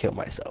wanted to kill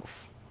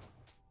myself.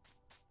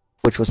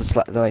 Which was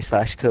my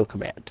 /kill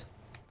command.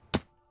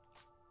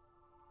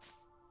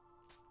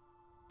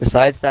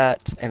 Besides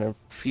that, and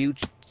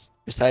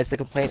besides the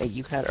complaint that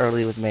you had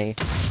earlier with me,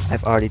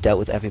 I've already dealt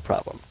with every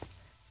problem.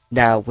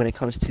 Now, when it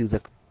comes to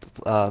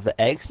the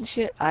eggs and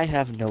shit, I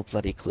have no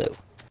bloody clue.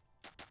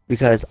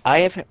 Because I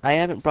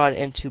haven't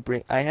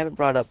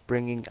brought up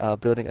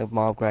building a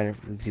mob grinder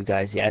with you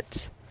guys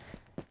yet.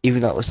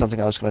 Even though it was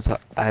something I was talking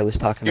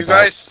about. You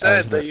guys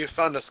said that you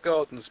found a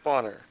skeleton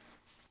spawner.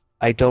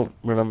 I don't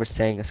remember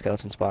saying a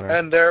skeleton spawner.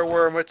 And there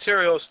were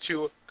materials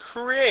to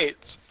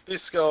create the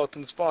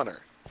skeleton spawner.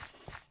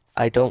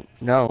 I don't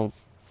know.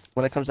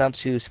 When it comes down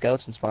to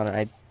skeleton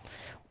spawner,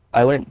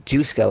 I wouldn't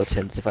do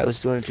skeletons. If I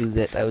was going to do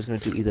that, I was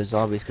going to do either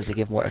zombies because they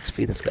give more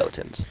XP than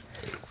skeletons.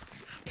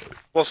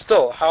 Well,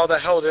 still, how the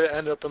hell did it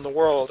end up in the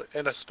world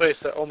in a space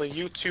that only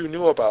you two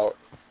knew about?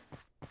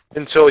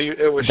 Until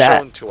it was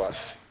shown to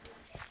us.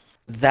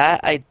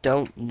 That I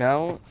don't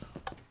know.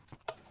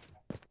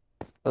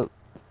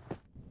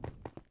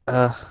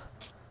 Oh.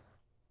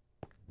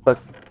 But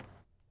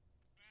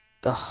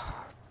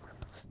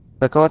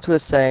going to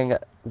is saying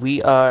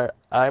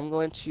I'm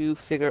going to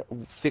figure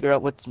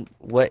out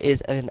what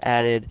is been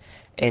added,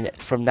 and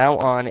from now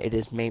on it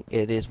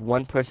is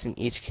one person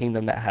each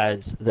kingdom that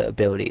has the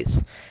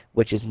abilities,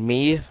 which is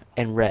me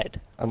and Red.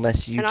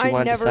 Unless you two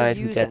want to decide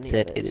who gets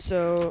it.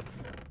 So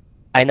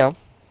I know.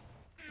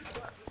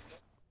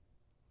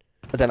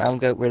 But then I'm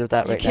getting rid of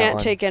that you right now. can't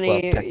take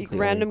any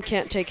random. Only.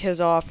 Can't take his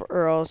off,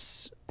 or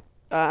else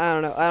I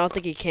don't know. I don't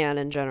think he can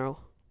in general.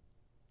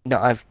 No,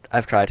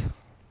 I've tried.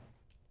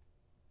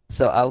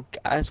 So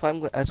that's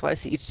why I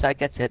see each side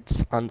gets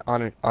its on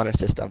honor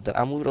system. Then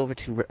I'll move it over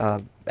to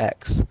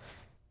X,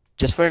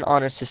 just for an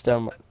honor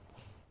system.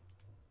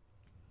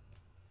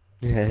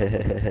 But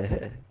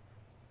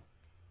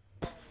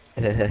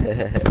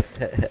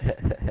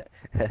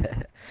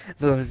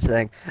I'm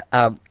saying,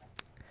 going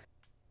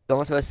to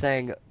what I was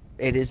saying,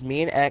 it is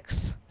me and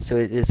X, so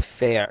it is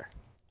fair.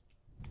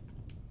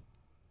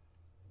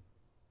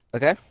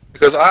 Okay?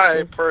 Because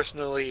I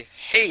personally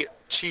hate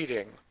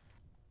cheating.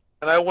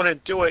 And I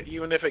wouldn't do it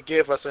even if it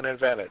gave us an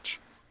advantage.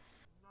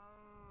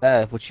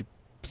 Which you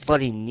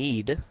bloody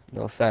need,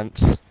 no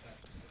offense.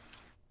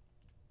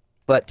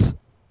 But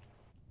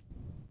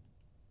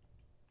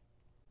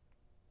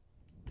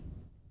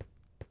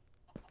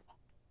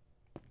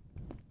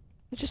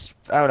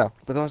I don't know.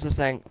 But also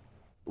saying,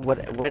 what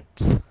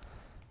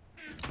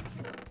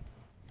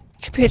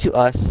compared to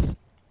us,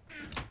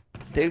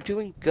 they're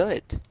doing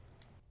good.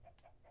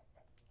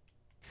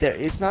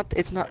 It's not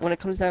when it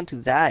comes down to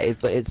that,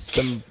 but it's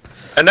some.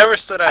 I never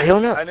said I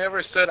don't know. I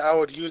never said I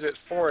would use it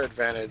for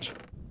advantage.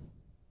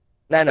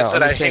 No, I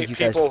said I'm I saying hate you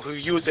people guys who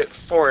use it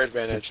for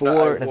advantage.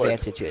 for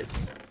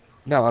advantages.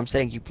 No, I'm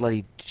saying you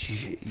bloody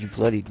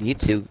need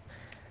to.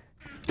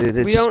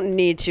 We don't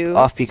need to.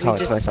 Off-beat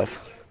comment to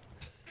myself.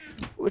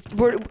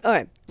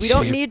 Alright, we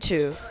don't need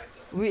to.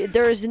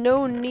 There is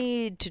no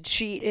need to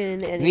cheat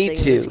in anything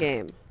in this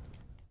game.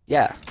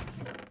 Yeah,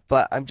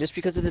 but just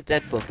because of the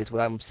dead book is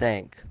what I'm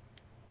saying.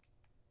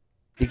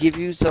 To give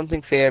you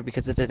something fair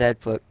because of the dead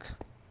book.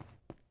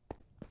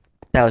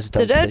 That was a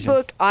dumb decision. The dead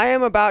book, I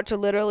am about to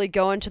literally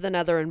go into the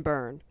Nether and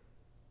burn.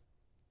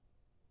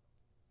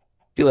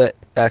 Do it.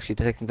 Actually,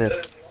 taking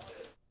this.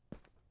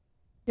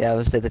 Yeah, I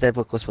was saying the dead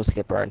book was supposed to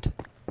get burned.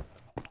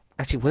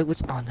 Actually, wait,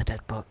 what's on the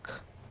dead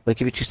book? Wait,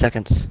 give me 2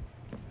 seconds.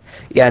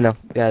 Yeah, I know.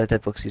 Yeah, the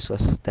dead book's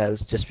useless. That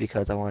was just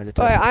because I wanted to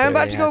test. Alright, I am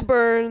about to go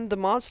burn the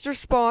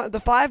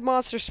 5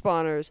 monster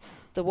spawners,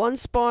 the 1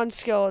 spawn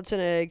skeleton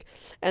egg,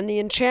 and the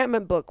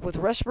enchantment book with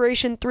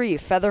Respiration 3,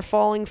 Feather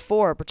Falling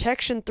 4,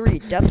 Protection 3,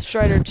 Depth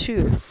Strider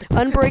 2,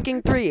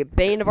 Unbreaking 3,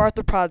 Bane of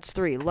Arthropods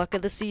 3, Luck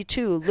of the Sea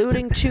 2,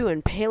 Looting 2,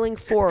 Impaling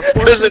 4,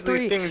 Fortune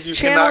 3,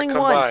 Channeling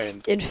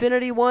 1,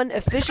 Infinity 1,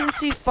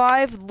 Efficiency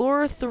 5,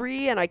 Lure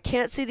 3, and I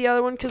can't see the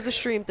other one because the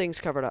stream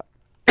thing's covered up.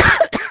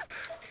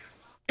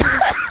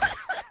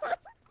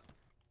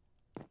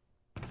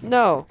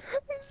 No.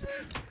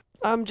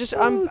 I'm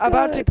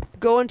about to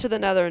go into the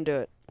Nether and do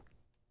it.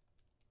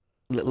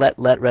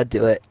 Let Red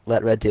do it.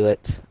 Let Red do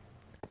it.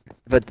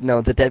 But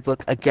no, the dead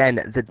book again.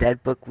 The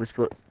dead book was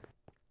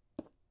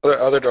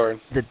other door.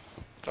 The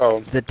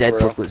dead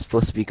book was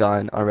supposed to be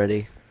gone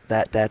already.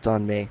 That's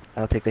on me.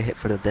 I'll take the hit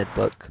for the dead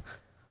book.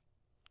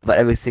 But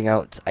everything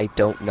else, I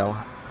don't know.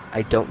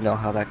 I don't know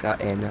how that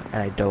got in, and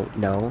I don't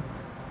know.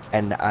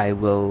 And I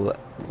will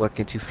work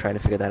into trying to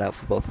figure that out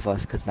for both of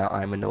us, because now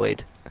I'm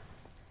annoyed.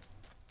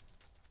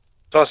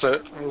 Toss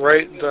it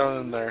right down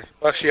in there.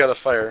 Actually, yeah, the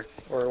fire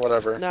or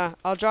whatever. Nah,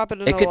 I'll drop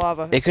it in the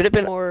lava. It could have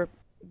been more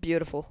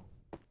beautiful.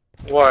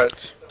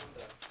 What?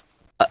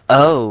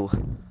 Oh.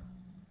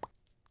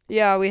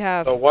 Yeah, we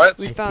have. The what?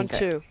 We found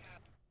 2.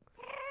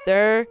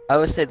 There. I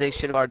would say they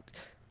should have.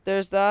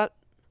 There's that.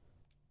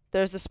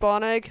 There's the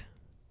spawn egg.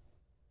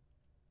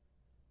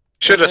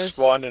 Should have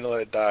spawned and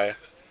let it die.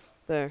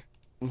 There.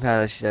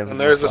 No, and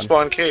there's the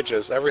spawn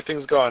cages.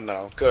 Everything's gone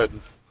now. Good.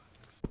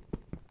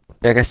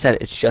 Like I said,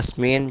 it's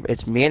me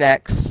and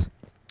X.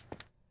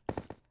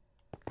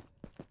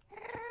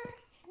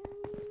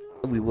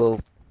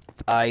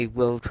 I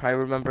will try to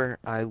remember.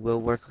 I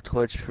will work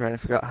towards trying to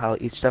figure out how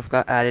each stuff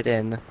got added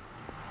in,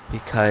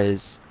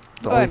 because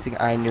the only thing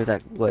I knew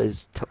that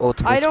was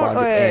ultimately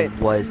spawned in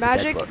was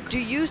Magic, the dead book. do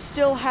you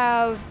still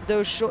have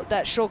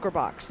that shulker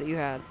box that you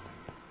had?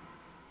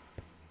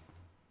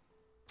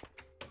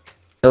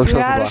 Those you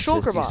shulker had boxes. A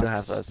shulker Do you box. still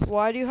have those?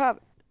 Why do you have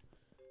it?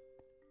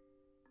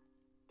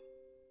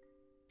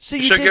 So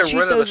you did should get cheat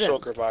rid of those the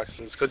shulker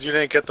boxes because you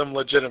didn't get them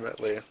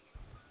legitimately.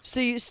 So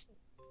you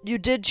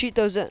did cheat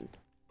those in.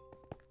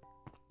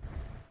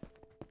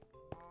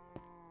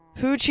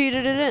 Who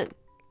cheated it in?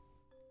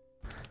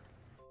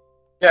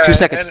 Yeah, 2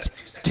 seconds.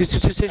 Two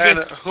seconds. And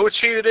who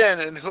cheated in,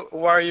 and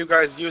why are you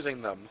guys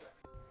using them?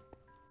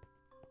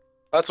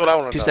 That's what I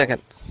want to know. 2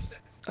 seconds.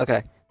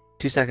 Okay.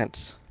 2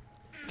 seconds.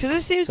 Because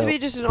this seems to be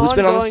just an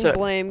ongoing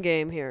blame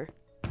game here.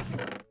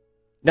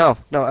 No,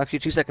 actually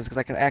 2 seconds,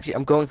 because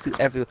I'm going through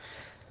every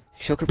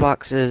shulker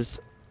boxes.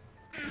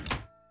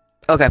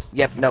 Okay,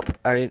 yep, nope.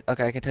 Alright,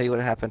 okay, I can tell you what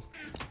happened.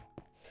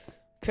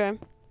 Okay.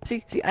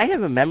 See, I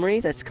have a memory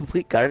that's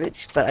complete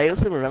garbage, but I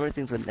also remember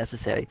things when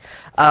necessary.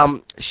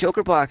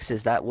 Shulker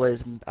boxes, that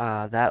was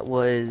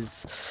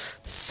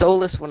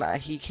Solus when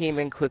he came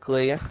in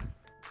quickly,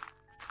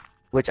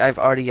 which I've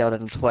already yelled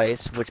at him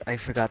twice, which I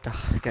forgot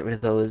to get rid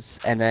of those,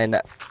 and then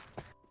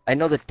I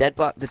know the dead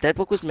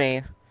book was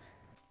me.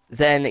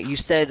 Then you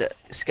said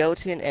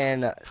skeleton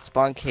and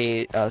spawn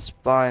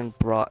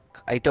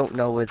Brock. I don't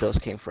know where those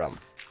came from,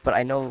 but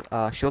I know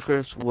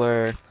shulkers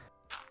were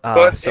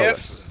But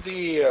Solus. if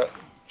the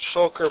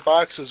shulker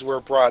boxes were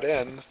brought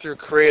in through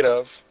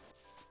creative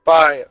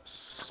by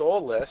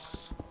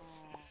Solus,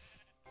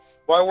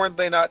 why weren't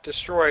they not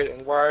destroyed,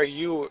 and why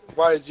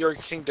is your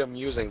kingdom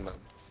using them?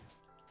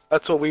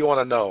 That's what we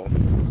want to know.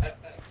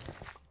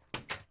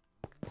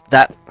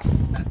 That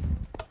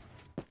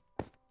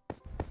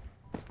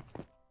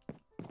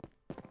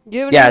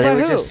You have yeah, an they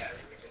idea were by who? just.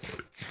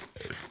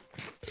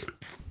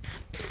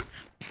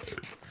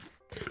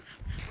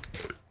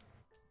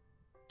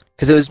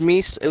 Because it was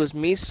me. It was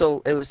me.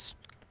 So it was.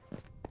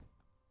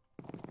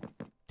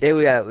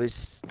 Yeah, it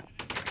was.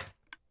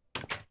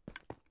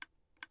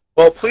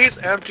 Well, please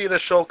empty the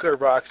shulker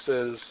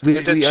boxes We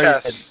into already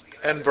chests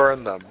and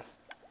burn them.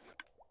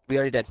 We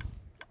already did.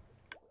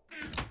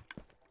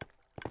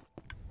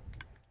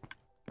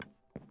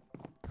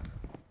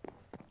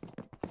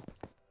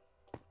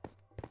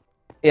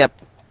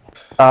 Yep.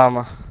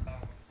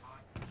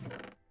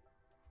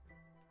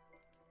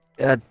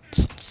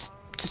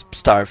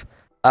 Starve.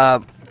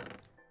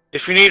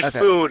 If you need Okay.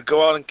 food,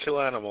 go out and kill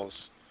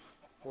animals.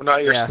 We're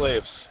not your Yeah.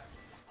 slaves.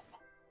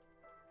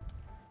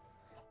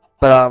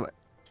 But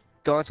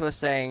going to a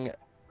saying.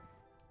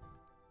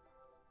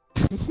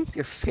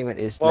 Your payment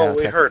is Well, now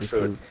we heard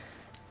technically food.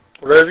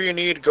 Whatever you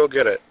need, go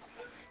get it.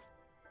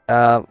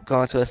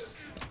 Going to a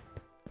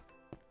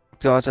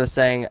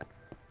saying.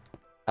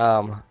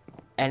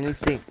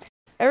 Anything.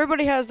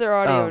 Everybody has their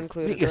audio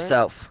included, Mute right?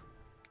 yourself.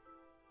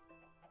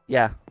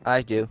 Yeah,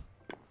 I do.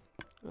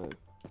 Oh.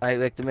 I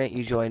like the minute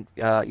you joined.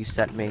 You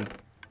sent me.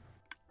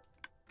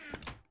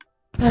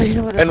 You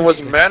know what? And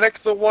was Manic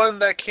the one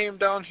that came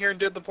down here and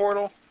did the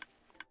portal?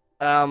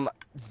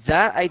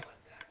 That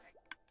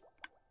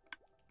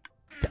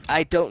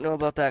I don't know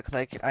about that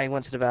because I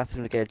went to the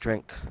bathroom to get a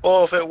drink.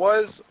 Well, if it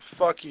was,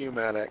 fuck you,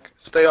 Manic.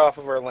 Stay off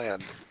of our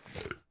land.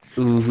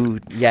 Ooh,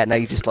 yeah. Now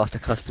you just lost a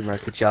customer.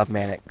 Good job,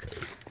 Manic.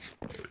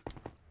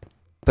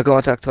 But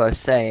going back to what I was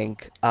saying,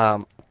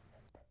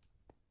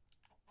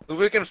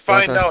 We can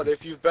find out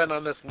if you've been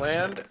on this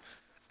land,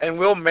 and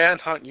we'll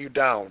manhunt you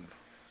down.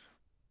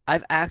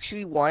 I've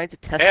actually wanted to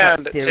test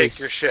And that theory take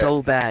your shit.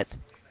 so bad.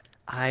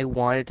 I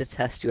wanted to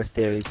test your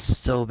theory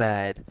so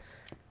bad.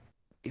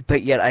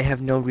 But yet I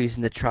have no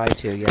reason to try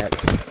to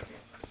yet.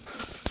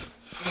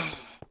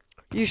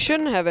 You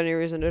shouldn't have any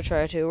reason to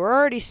try to. We're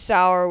already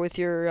sour with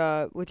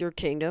your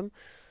kingdom.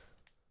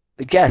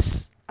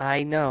 Yes,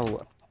 I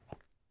know.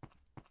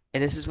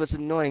 And this is what's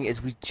annoying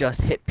is we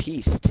just hit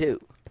peace too.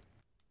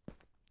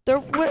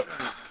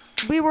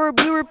 We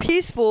were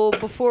peaceful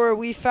before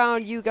we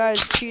found you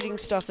guys cheating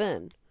stuff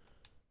in.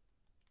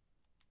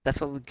 That's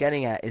what we're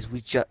getting at is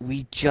we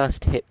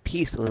just hit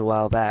peace a little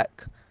while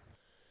back.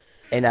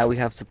 And now we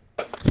have to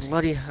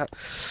bloody hell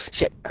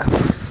shit.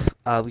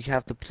 We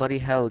have to bloody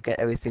hell get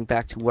everything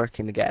back to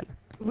working again.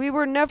 We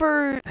were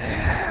never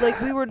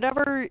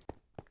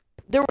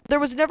there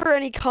was never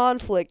any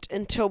conflict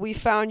until we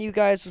found you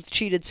guys with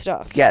cheated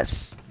stuff.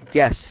 Yes.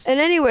 And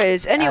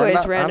anyways,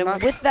 not- Random,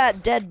 with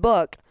that dead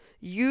book,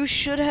 you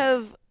should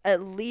have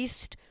at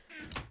least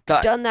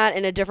done that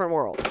in a different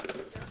world.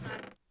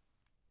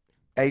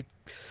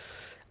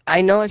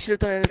 I know I should have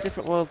done it in a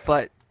different world,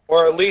 but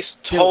Or at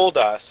least told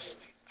us,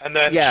 and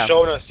then Yeah.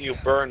 shown us you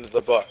burned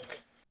the book.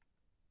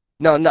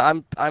 no,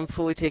 I'm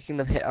fully taking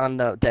the hit on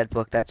the dead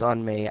book. That's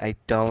on me. I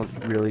don't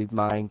really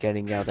mind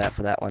getting yelled at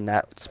for that one.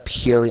 That's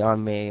purely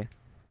on me.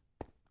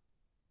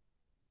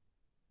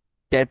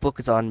 Dead book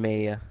is on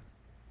me.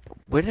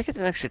 Where did I get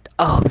an extra?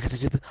 Oh,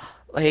 because of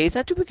hey, is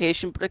that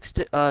duplication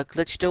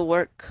glitch still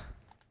work?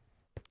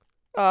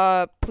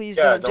 Please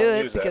Yeah, don't do don't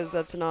it use it. because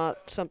that's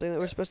not something that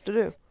we're supposed to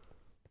do.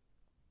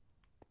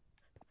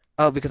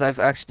 Oh, because I've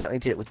accidentally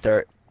did it with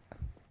dirt.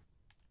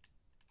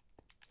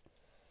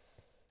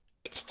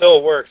 It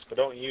still works, but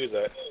don't use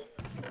it.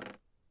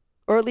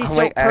 Or at least I'm,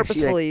 don't like, actually,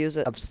 purposefully use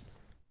it.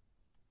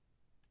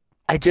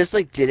 I just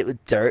like did it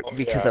with dirt Oh,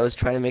 because yeah. I was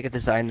trying to make a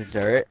design in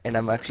dirt, and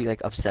I'm actually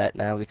like upset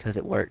now because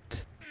it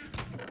worked.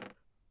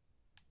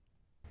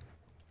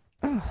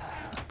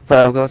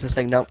 But I'm going to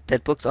say nope.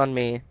 Dead book's on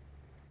me.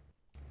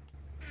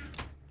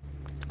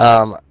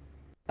 I'm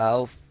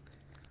gonna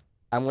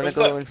Who's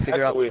go that and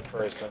figure out. echoey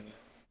person?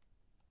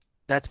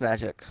 That's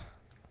magic.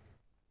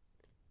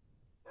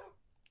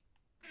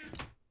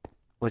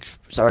 Which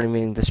is already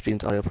meaning the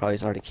stream's audio probably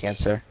is already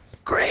cancer.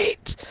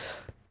 Great!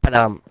 But,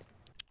 I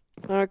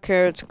don't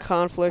care, it's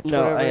conflict,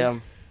 no,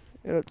 whatever.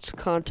 I, It's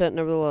content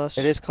nevertheless.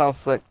 it is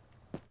conflict.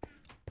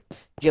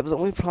 Yeah, but the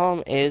only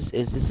problem is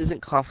this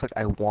isn't conflict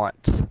I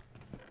want.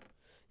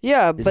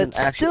 Yeah, This but isn't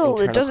actual still,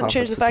 it internal doesn't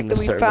change the conflicts fact that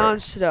within we the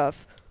found server.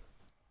 stuff.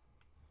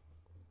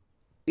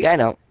 Yeah, I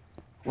know.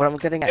 What I'm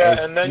getting at Yeah, is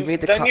and you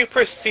made the then you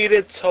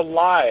proceeded to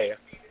lie,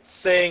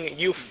 saying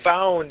you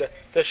found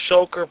the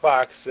shulker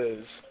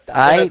boxes in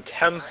a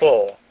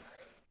temple.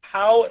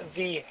 How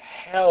the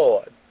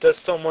hell does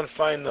someone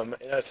find them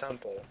in a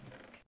temple?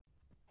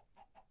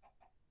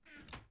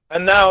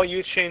 And now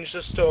you change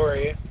the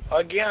story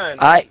again.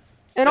 And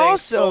saying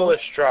also,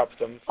 Solus dropped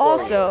them for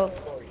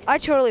you. I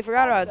totally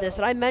forgot about this,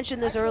 and I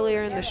mentioned this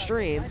earlier in the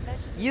stream.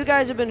 You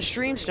guys have been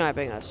stream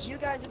sniping us.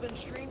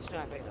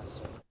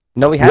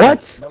 No, we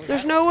haven't. What?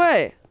 There's no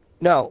way.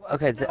 No,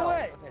 okay.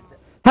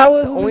 How have we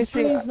only been thing-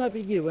 stream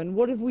sniping you, and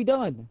what have we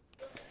done?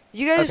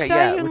 You guys Okay, sat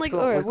yeah, here and let's like, go-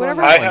 or we're going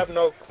whatever. on. I have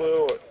no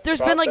clue. There's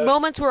about been like this.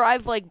 moments where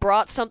I've like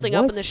brought something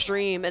up in What? the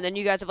stream, and then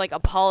you guys have like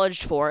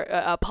apologized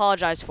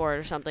for it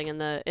or something in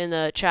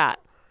the chat.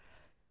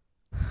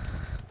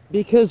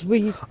 Because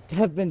we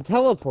have been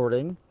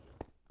teleporting,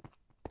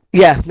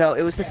 Yeah, no,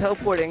 it was the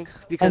teleporting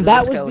because and of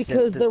that the was skeleton.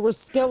 because there were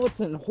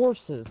skeleton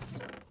horses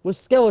with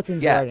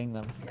skeletons Yeah. riding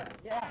them.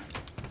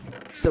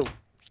 So,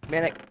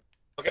 Manic.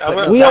 Okay, I'm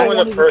But gonna, we all I'm gonna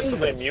wanted to see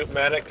personally this. mute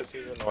Manic because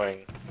he's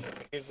annoying.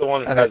 He's the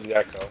one who Okay. has the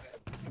echo.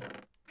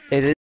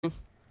 It is.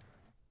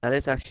 That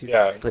is actually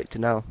Yeah. great to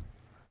know.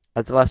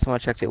 At the last time I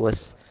checked, it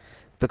was.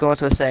 The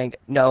comments was saying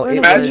no. Wait a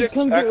It minute, Magic's was.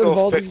 come get rid of echo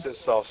all fixed these-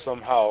 itself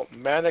somehow.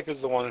 Manic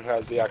is the one who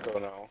has the echo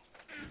now.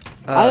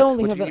 I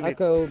only what have do an you mean?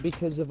 echo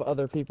because of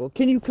other people.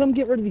 Can you come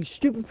get rid of these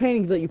stupid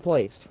paintings that you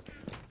placed?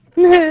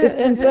 It's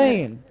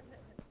insane.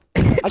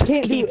 I can't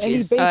do any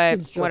Peaches. base Alright,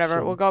 construction.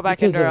 whatever. We'll go back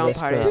because into our of own this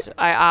crap. parties.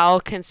 I'll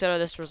consider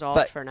this resolved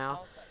But- for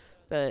now.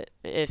 But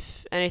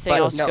if anything But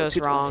else no, goes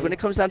wrong, when it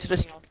comes down to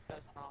this.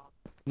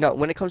 No,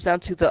 when it comes down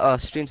to the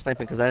stream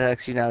sniping, because that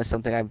actually now is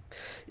something I'm.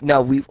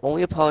 No, we've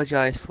only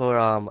apologized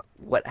for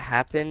what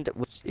happened,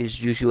 which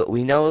is usually what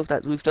we know of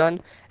that we've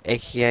done,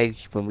 aka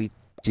when we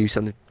do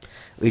something,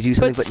 but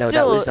no, that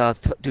still,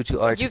 was due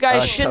to our. you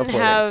guys shouldn't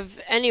teleporting. have,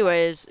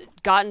 anyways,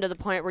 gotten to the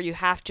point where you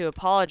have to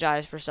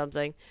apologize for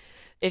something.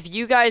 If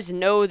you guys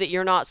know that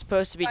you're not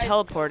supposed to be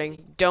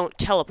teleporting, don't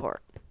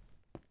teleport.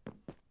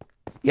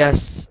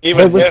 Yes.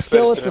 Even It was if it's an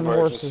skeleton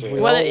horses, emergency.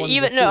 we Whether all wanted to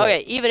even see no, it.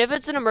 okay, even if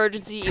it's an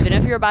emergency, even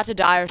if you're about to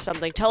die or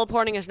something,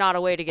 teleporting is not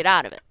a way to get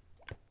out of it.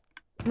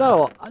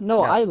 No,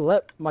 No. I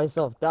let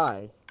myself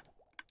die.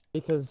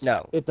 Because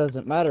No. it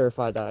doesn't matter if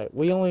I die.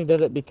 We only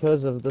did it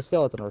because of the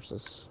skeleton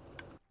horses.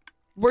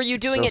 Were you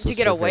doing it So to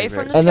get very away rare.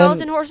 from the And then-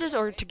 skeleton horses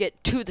or to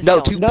get to the No,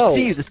 skeleton? No.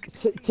 see this.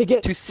 To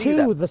get To see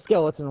them. the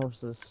skeleton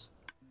horses.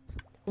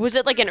 Was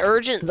it like an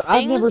urgent Because thing?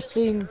 I've never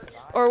seen...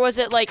 Or was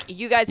it like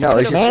you guys No,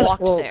 could it's have just-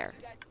 walked Well, there?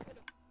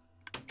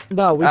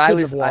 No, we couldn't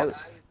have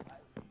walked.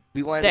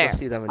 We wanted There. to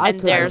see them. I And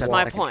couldn't there's have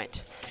my walked.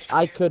 point.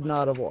 I could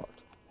not have walked.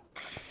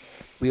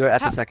 We were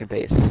at How- the second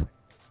base.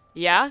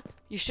 Yeah?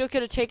 You still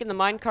could have taken the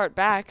minecart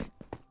back.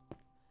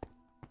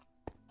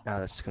 No,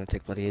 that's gonna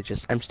take bloody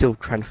ages. I'm still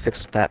trying to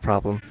fix that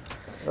problem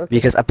Okay.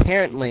 because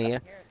apparently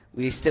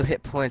we still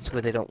hit points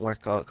where they don't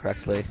work out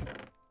correctly.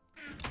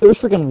 There was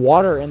freaking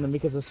water in them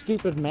because of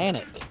stupid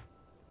Manic.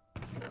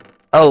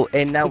 Oh,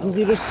 and now Because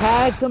he just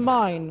had to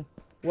mine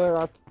where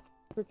our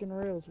freaking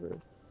rails were.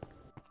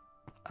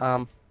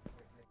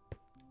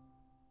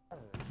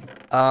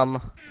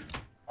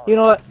 You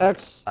know what,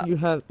 X? You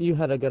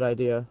had a good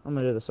idea. I'm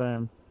gonna do the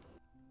same.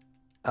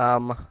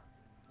 Why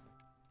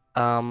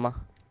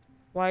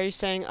are you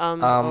saying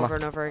over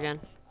and over again?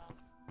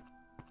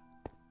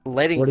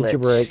 lighting What glitch. did you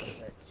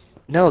break?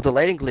 No, the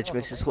lighting glitch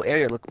makes this whole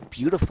area look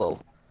beautiful.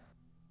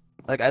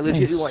 Like I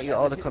legitimately Nice. want you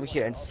all to come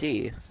here and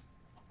see.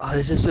 Oh,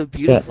 this is so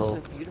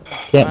beautiful.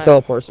 Can't Alright,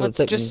 teleport, so let's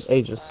it'll take just- me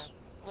ages.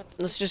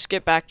 Let's just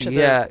get back to the.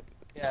 Yeah.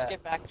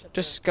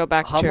 Just go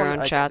back How to your long- own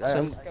I- chat. So.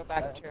 I'm-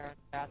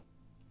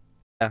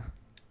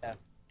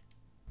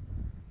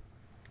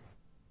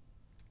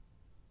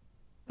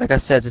 Like I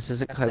said, this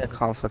isn't kind of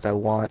conflict I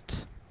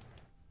want.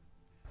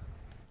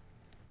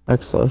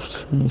 X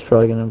left. He's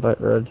probably gonna invite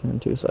Red in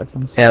 2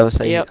 seconds. Yeah, I was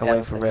saying Yep. I'm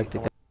waiting for Red to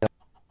go.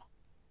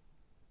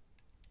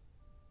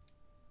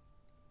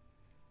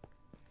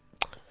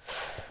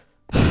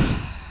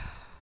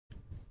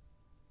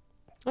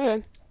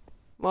 Okay.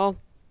 Well,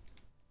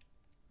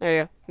 there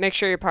you go. Make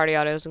sure your party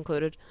audio is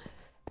included.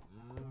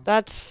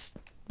 That's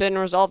been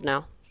resolved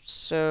now.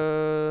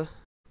 So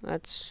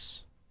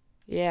that's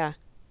yeah.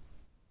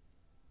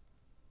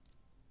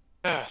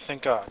 Ah,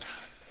 thank God.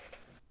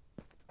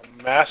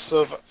 A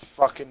massive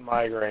fucking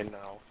migraine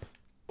now.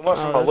 I went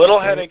Oh, from a that's little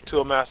great. headache to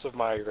a massive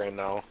migraine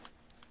now.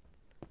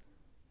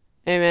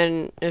 Hey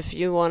man, if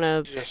you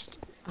wanna Just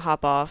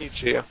hop off,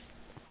 peachy.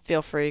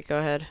 feel free. Go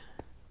ahead.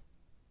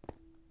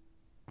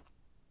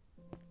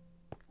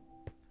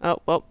 Oh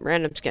well,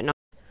 random's getting on.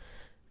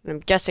 I'm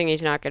guessing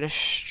he's not gonna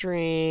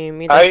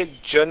stream either. I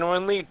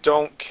genuinely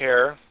don't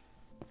care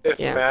if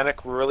Yeah. Manic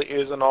really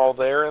isn't all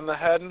there in the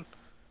head.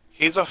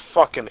 He's a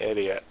fucking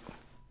idiot.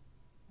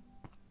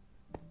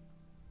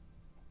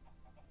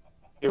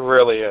 He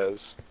really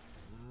is.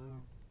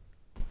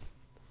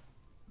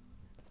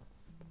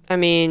 I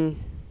mean,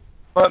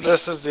 But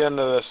this is the end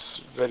of this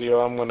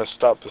video. I'm gonna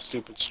stop the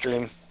stupid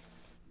stream.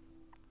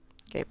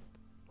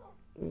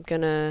 I'm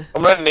gonna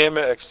name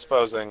it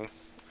exposing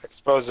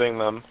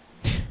them.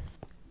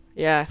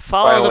 yeah,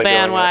 follow Finally the doing it.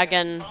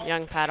 bandwagon,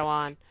 young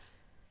Padawan.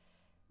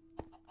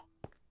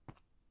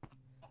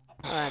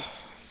 Alright.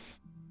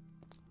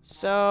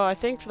 So I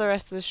think for the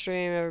rest of the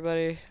stream,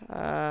 everybody,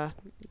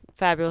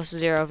 fabulous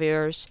 0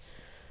 viewers.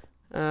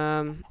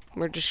 I'm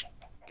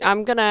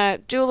gonna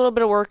do a little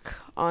bit of work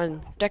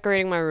on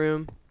decorating my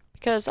room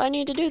because I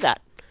need to do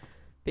that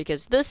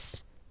because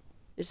this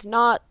is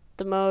not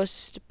the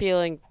most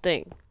appealing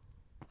thing.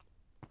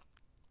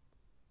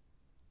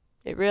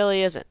 It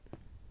really isn't.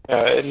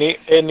 Yeah,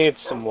 it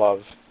needs some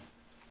love.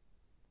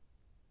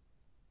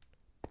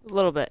 A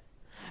little bit.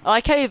 I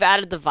like how you've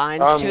added the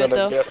vines I'm to it gonna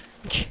though.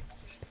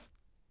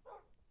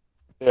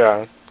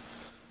 Yeah.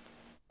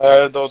 I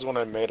added those when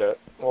I made it.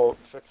 Well,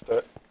 fixed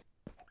it.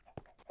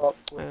 Up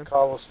with Yeah.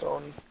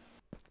 cobblestone.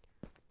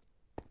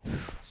 I'm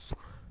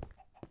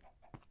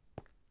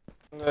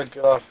gonna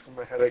get off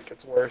before my headache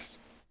gets worse.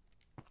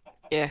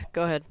 Yeah,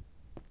 go ahead.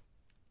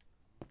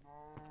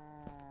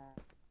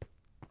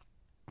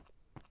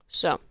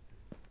 So,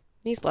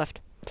 he's left.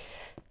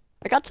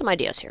 I got some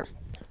ideas here.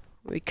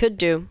 We could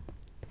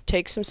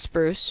take some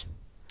spruce,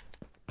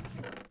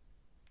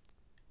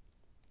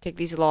 take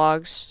these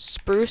logs,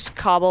 spruce,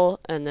 cobble,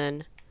 and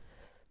then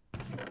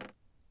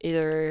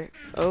either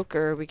oak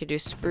or we could do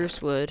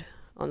spruce wood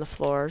on the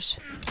floors.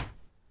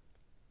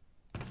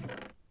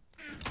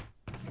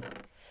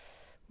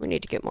 We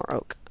need to get more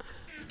oak.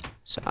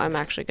 So I'm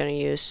actually going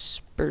to use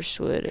spruce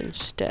wood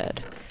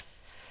instead.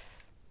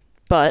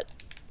 But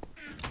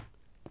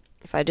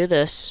if I do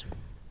this,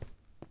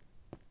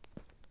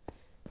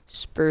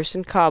 spruce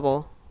and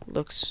cobble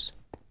looks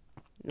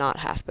not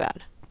half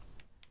bad.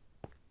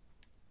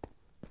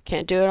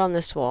 Can't do it on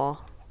this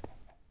wall,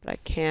 but I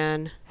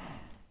can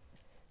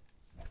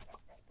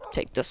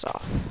take this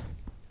off.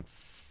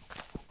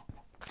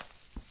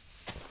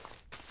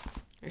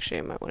 Actually,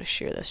 I might want to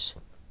shear this.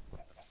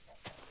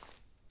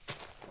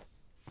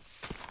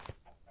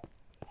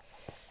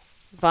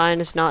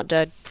 Vine is not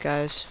dead,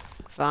 guys.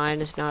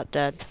 Vine is not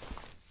dead.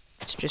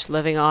 It's just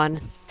living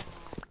on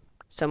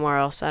somewhere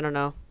else. I don't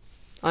know.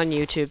 On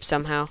YouTube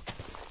somehow.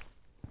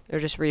 Or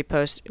just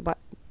repost. What?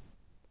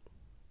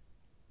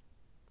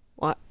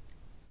 What?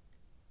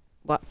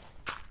 What?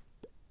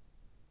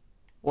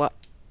 What?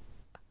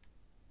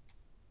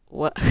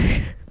 What?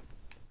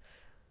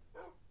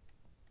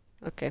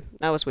 Okay,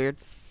 that was weird.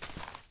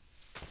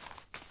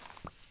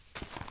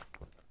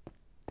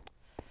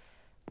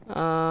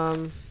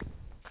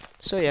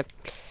 So yeah.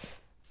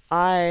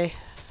 I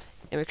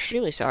am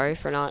extremely sorry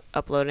for not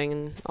uploading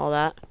and all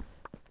that.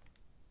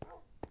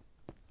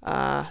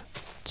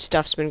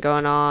 Stuff's been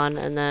going on,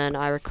 and then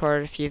I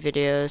recorded a few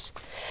videos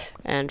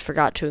and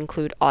forgot to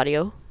include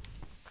audio.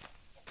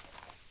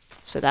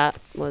 So that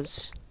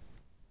was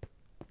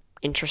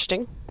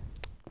interesting.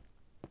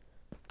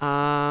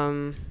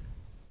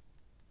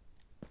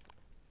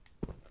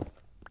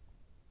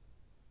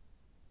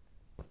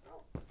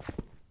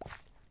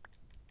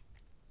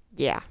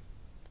 Yeah.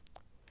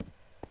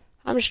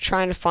 I'm just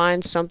trying to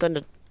find something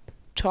to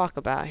talk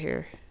about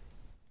here.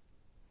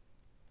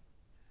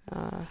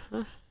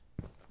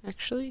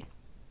 Actually,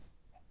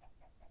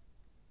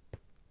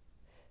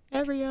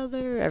 every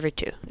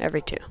two.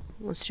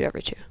 Let's do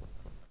every two.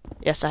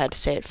 Yes, I had to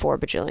say it 4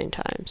 bajillion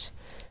times.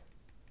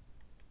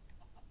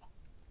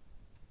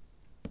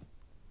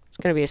 It's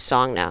gonna be a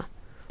song now.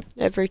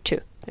 Every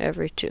two.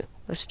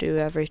 Let's do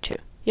every two.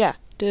 Yeah.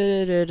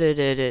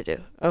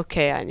 Do.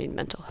 Okay, I need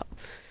mental help.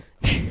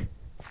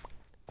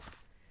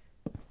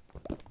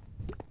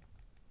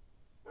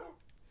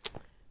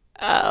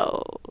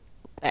 Oh,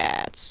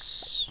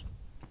 that's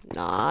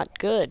not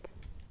good.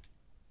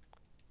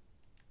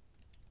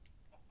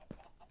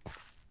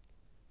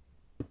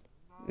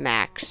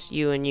 Max,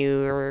 you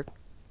are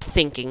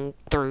thinking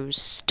through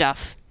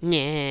stuff.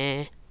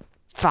 Nah,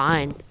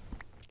 fine.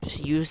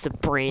 Just use the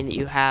brain that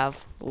you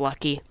have,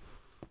 Lucky.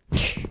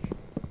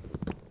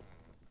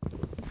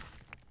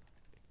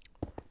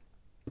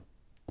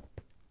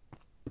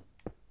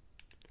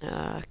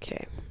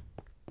 Okay.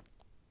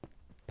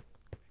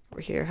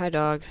 We're here. Hi,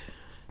 dog.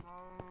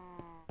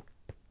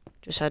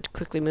 Just had to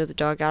quickly move the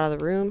dog out of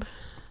the room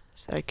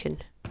so I can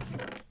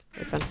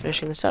work on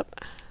finishing this up.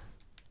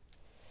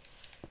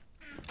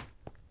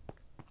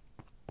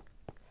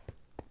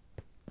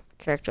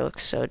 Character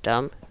looks so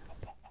dumb.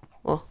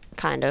 Well,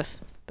 kind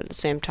of, but at the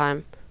same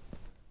time,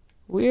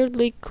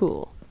 weirdly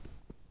cool.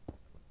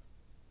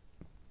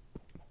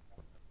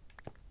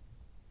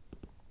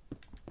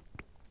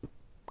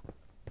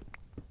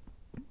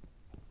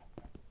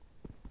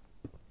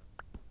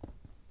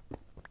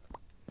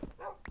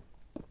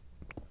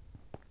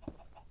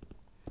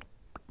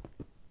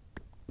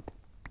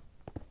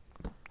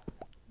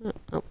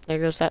 Oh, there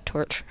goes that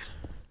torch.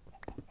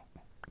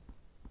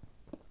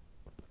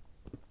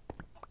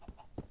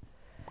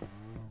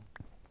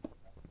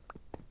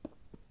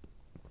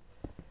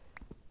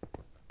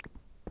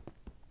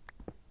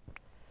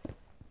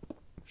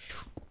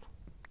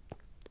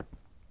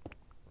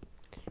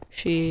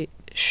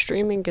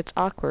 Streaming gets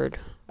awkward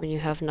when you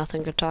have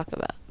nothing to talk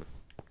about.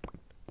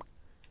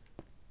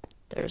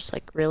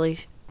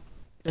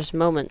 There's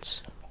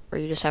moments where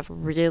you just have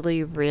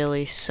really,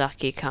 really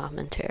sucky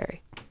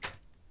commentary.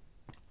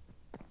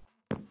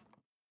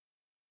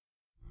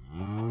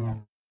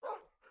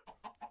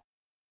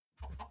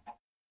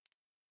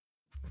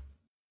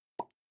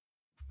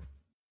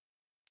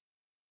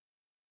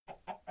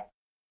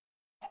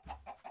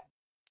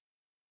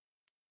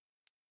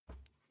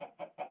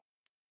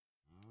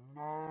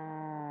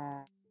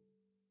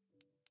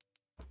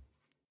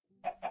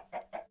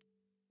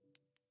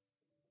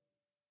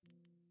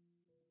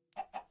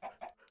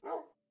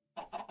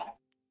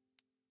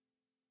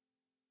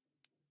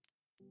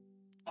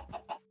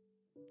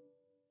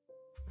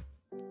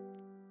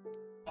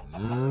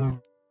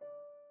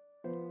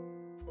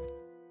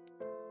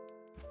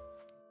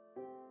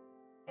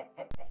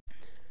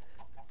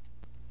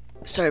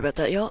 Sorry about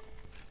that, y'all.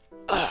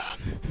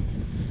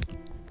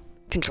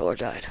 Controller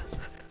died.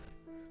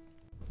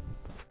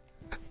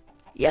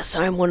 Yes,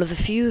 I'm one of the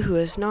few who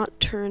has not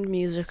turned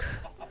music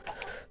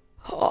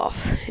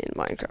off in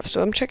Minecraft.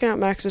 So I'm checking out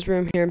Max's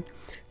room here.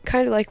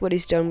 Kind of like what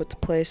he's done with the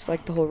place,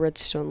 like the whole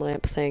redstone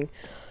lamp thing.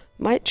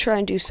 Might try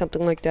and do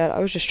something like that. I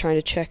was just trying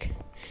to check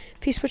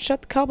if he switched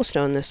out the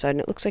cobblestone on this side, and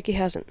it looks like he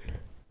hasn't.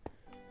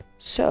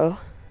 So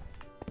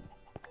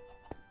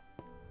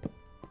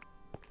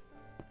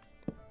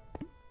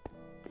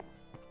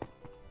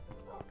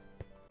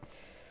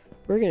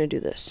we're gonna do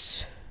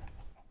this.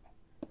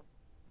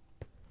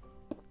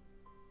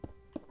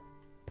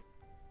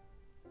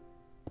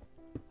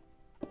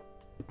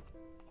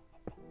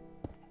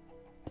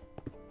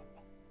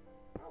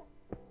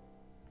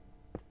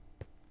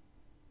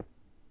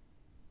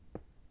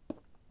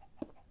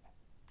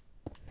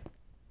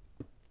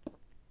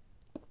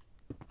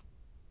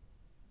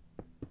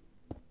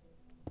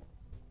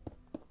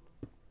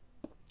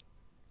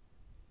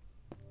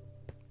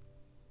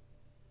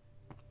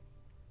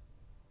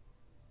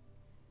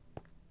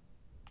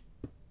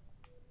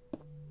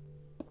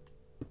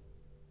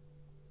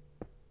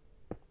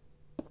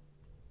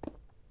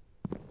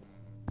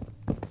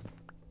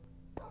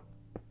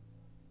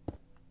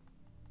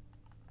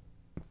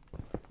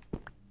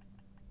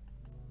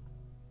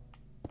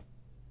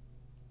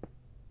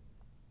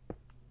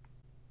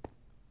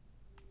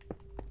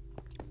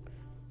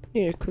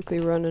 Need to quickly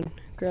run and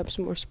grab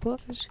some more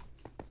supplies.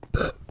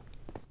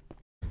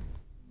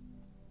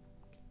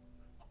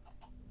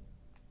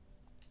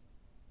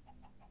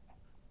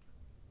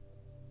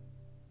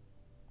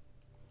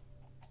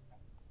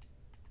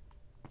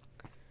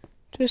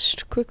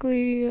 Just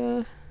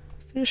quickly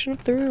finishing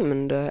up the room,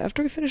 and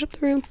after we finish up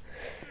the room,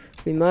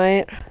 we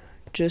might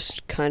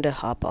just kind of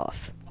hop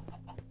off.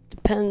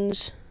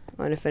 Depends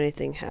on if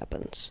anything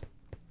happens.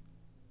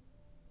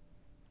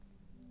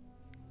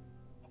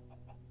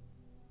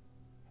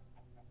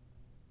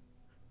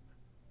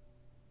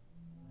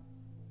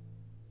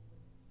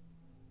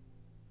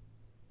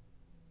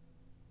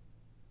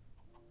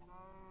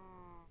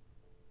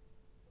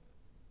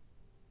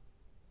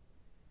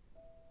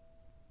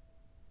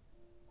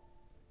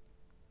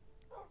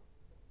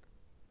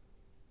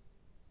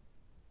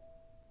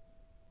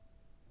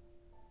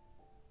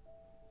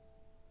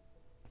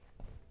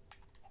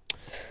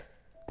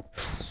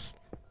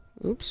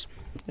 Oops,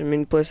 didn't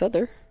mean to place that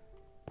there.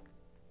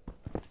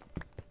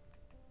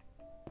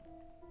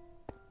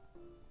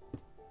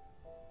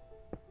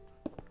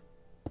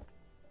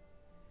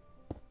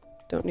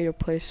 Don't need a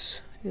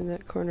place in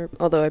that corner,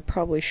 although I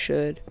probably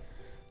should,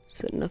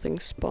 so that nothing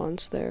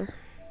spawns there.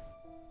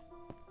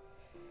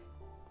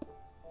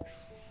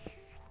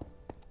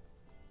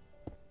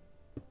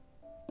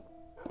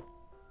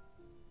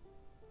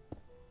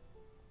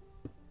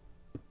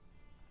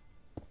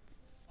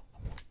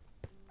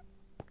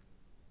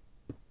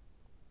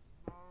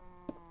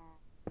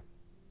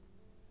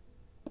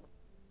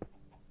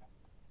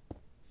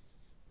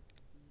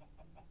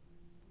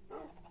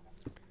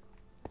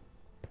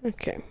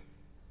 Okay.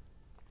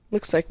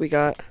 Looks like we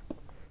got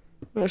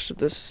most of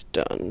this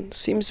done.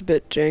 Seems a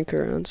bit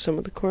janker on some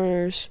of the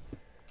corners,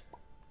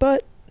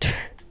 but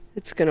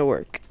it's gonna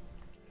work.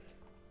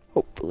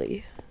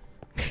 Hopefully.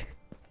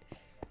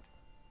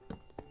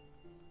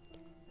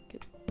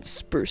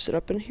 Spruce it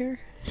up in here.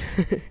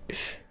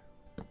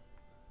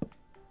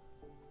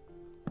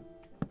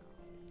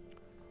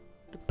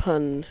 The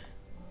pun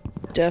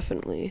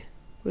definitely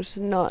was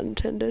not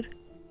intended.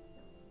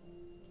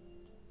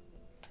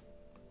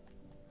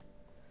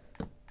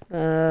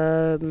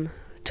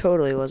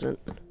 Totally wasn't.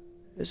 It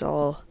was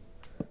all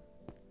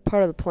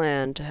part of the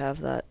plan to have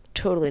that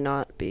totally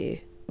not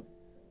be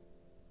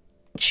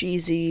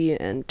cheesy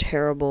and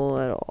terrible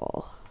at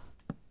all.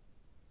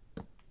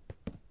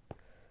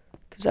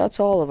 Because that's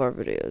all of our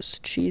videos,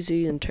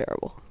 cheesy and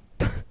terrible.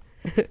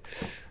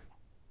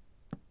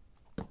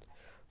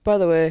 By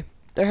the way,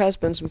 there has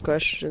been some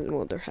questions,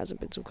 well, there hasn't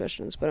been some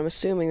questions, but I'm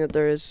assuming that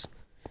there is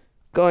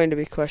going to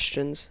be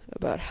questions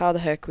about how the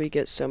heck we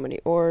get so many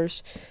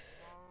ores.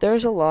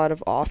 There's a lot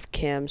of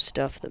off-cam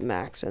stuff that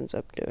Max ends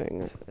up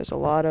doing. There's a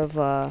lot of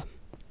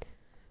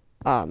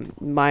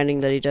mining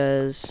that he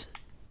does,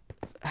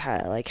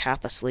 like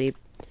half asleep.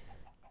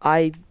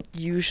 I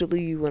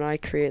usually, when I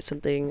create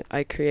something,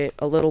 I create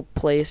a little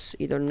place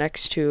either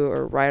next to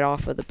or right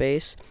off of the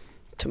base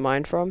to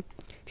mine from.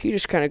 He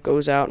just kind of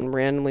goes out and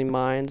randomly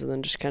mines and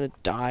then just kind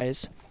of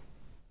dies.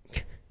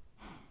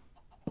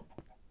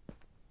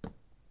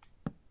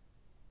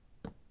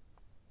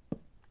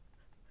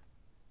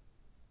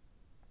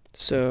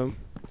 So,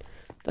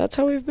 that's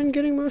how we've been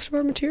getting most of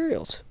our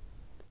materials.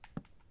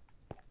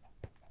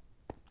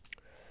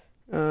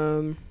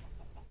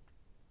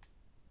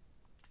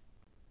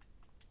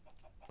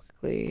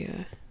 Quickly,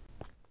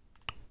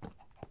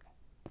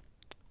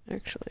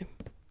 actually,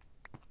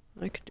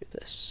 I could do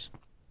this.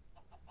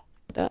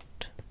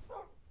 That.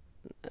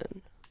 And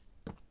then.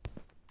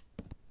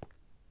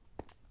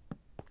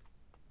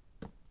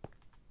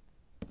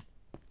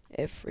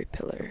 Every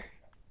pillar.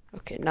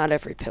 Okay, not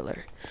every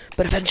pillar.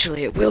 But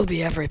eventually it will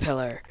be every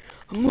pillar.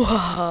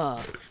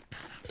 Mwahaha!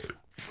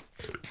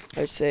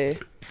 I'd say,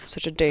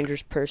 such a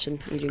dangerous person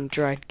eating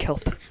dried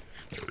kelp.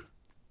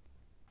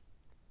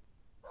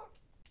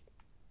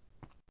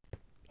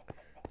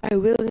 I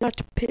will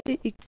not pay.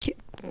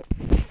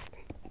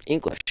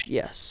 English,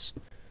 yes.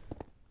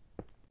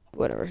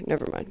 Whatever,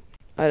 never mind.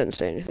 I didn't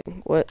say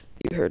anything. What?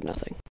 You heard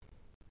nothing.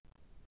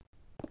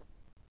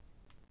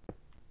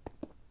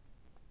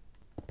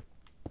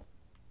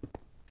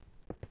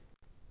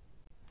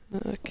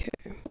 Okay.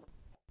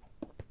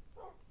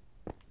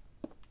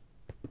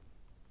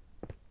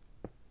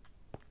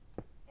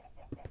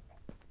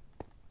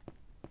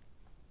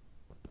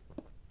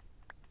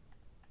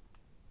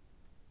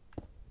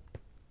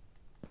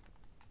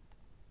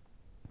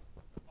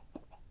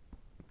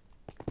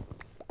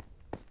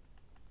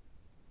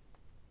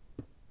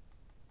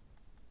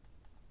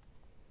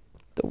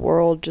 The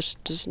world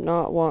just does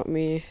not want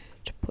me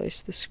to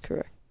place this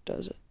correct,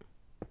 does it?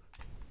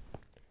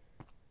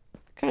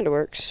 Kinda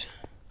works.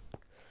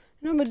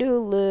 And I'm gonna do a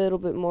little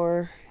bit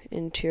more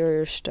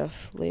interior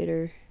stuff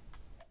later.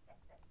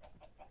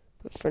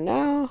 But for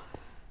now,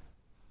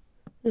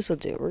 this'll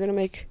do. We're gonna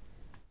make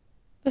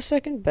a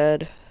second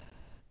bed,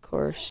 of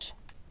course.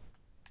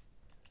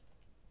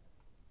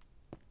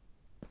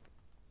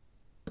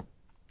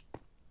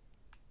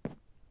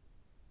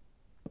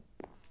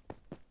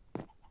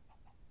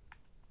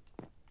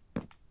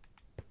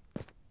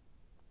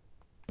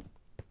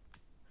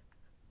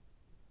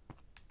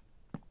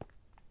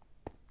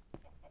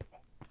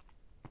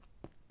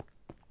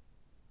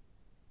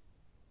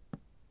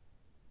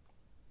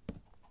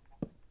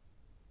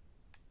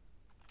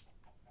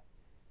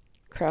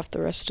 Craft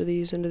the rest of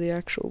these into the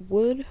actual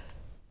wood.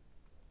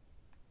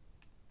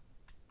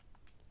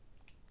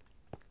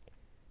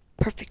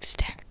 Perfect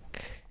stack.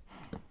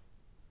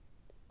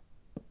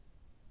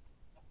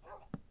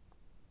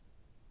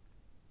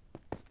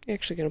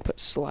 Actually gonna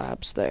put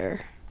slabs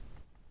there.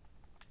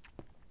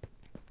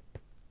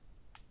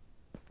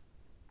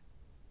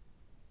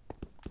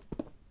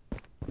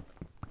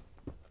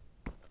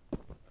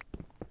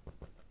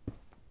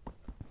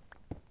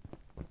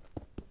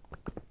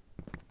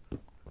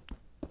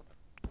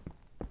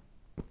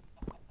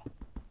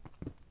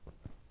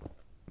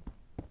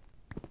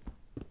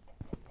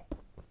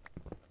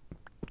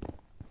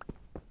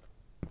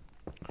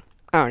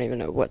 I don't even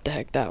know what the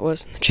heck that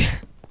was in the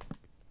chat.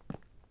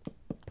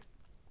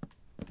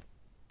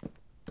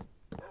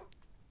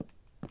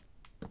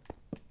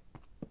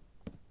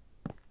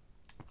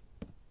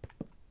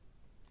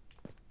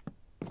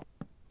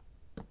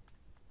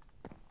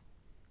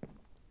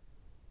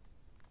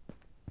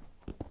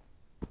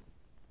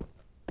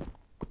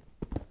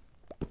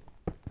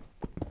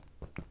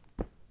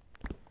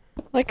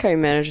 I like how he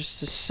manages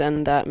to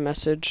send that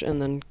message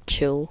and then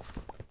kill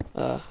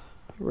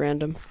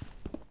random.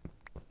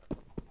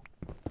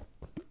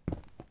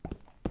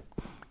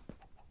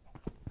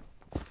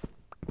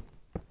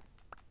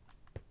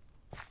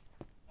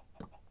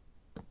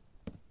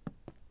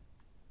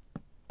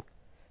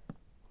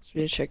 So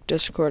we need to check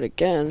Discord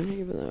again,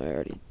 even though I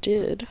already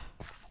did.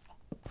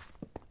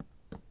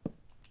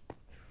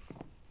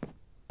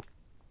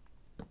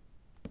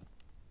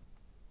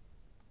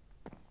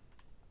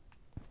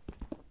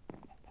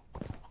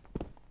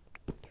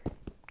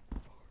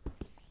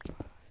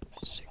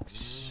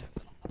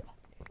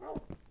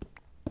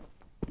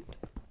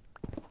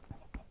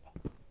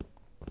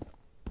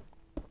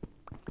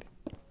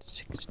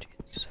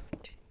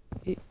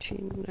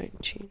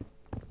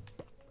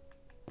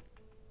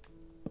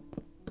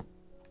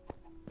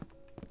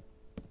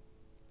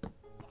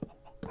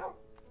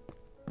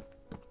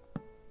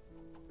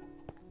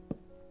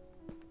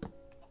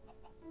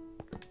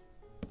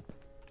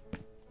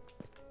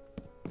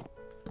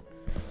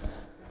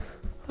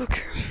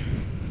 Okay.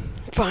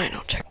 Fine,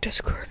 I'll check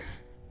Discord.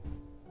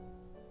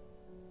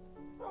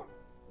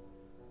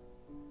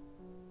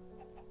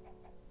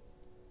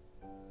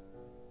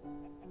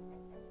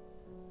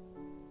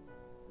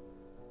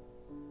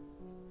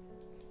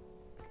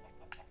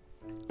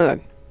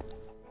 Okay.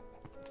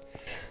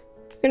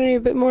 Gonna need a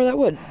bit more of that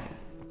wood.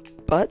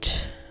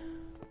 But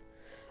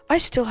I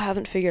still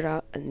haven't figured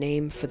out a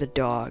name for the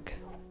dog.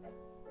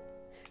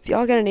 If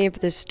y'all got a name for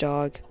this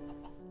dog,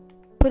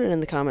 put it in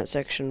the comment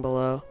section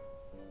below,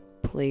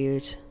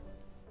 please.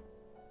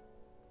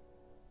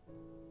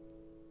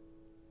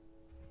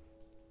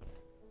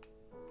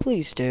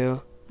 Please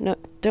do. No,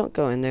 don't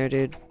go in there,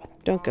 dude.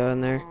 Don't go in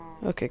there.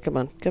 Okay, come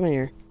on. Come in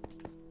here.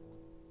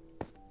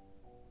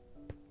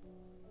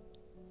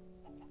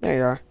 There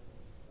you are.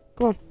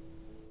 Come on.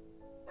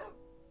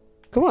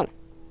 Come on.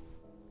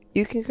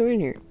 You can come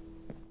in here.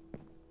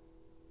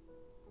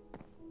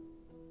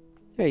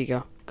 There you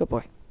go. Good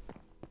boy.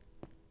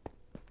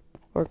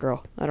 Or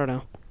girl. I don't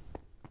know.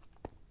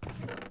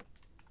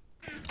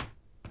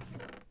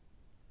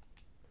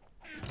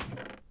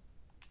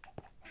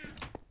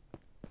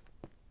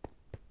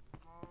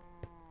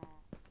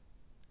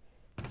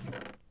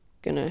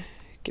 Gonna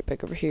get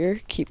back over here.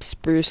 Keep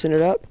sprucing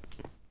it up.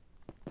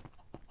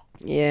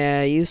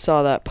 Yeah, you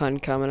saw that pun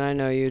coming. I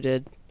know you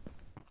did.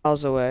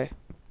 Miles away.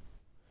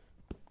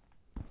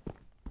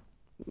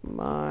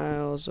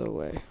 Miles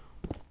away.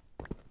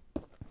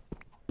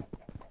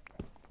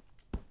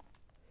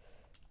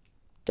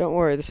 Don't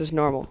worry, this is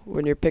normal.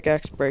 When your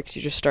pickaxe breaks,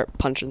 you just start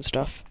punching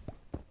stuff.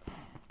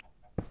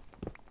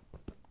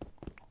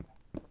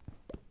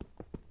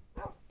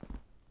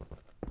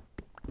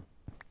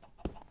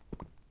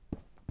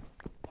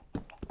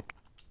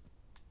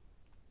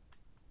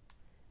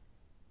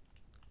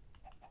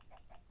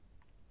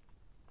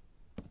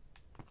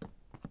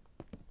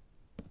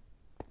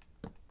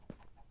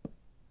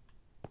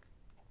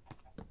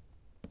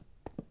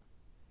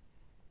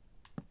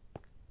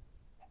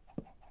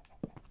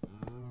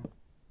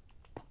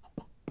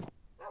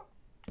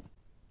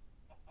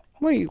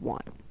 What do you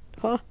want?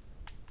 Huh?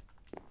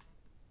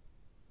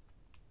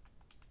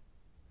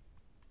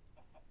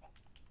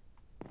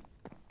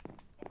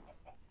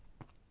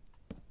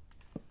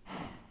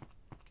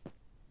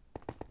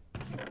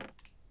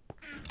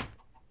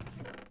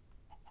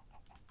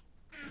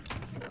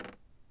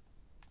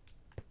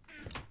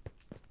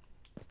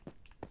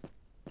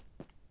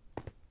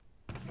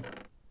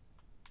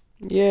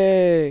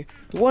 Yay!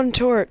 One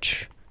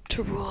torch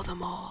to rule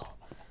them all.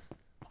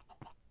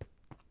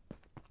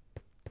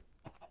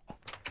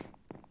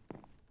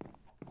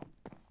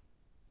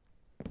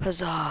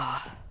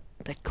 Huzzah!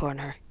 That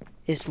corner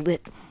is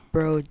lit,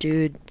 bro,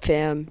 dude,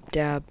 fam,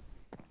 dab.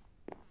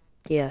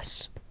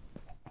 Yes.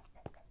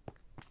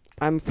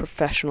 I'm a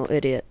professional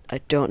idiot. I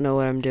don't know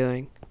what I'm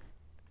doing.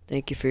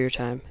 Thank you for your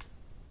time.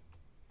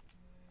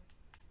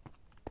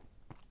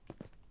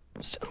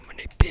 So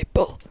many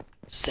people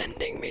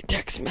sending me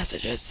text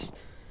messages.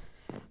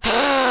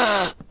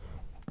 Ah!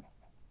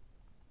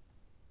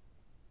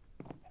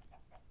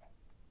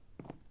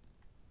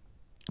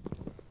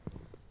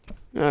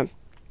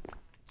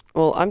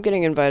 Well, I'm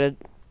getting invited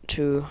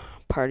to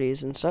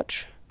parties and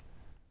such.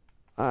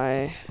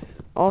 I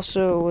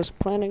also was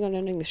planning on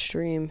ending the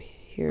stream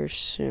here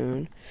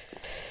soon.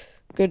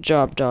 Good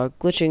job, dog.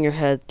 Glitching your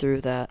head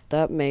through that.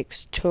 That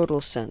makes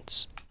total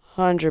sense.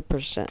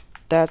 100%.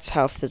 That's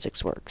how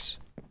physics works.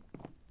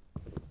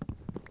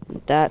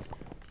 That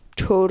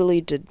totally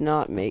did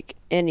not make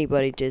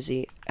anybody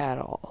dizzy at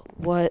all.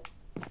 What?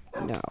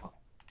 No.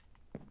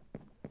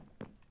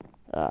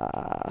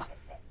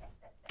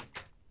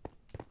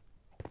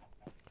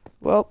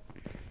 Well,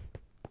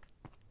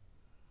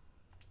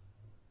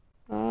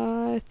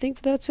 I think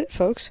that's it,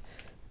 folks.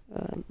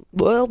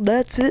 Well,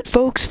 that's it,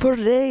 folks, for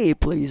today.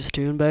 Please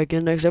tune back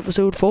in next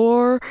episode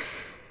for...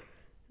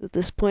 At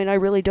this point, I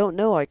really don't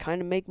know. I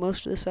kind of make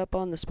most of this up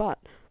on the spot.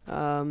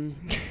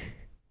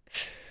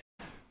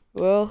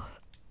 Well,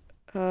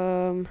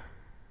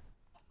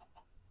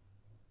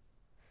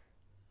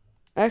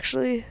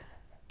 actually,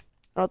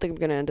 I don't think I'm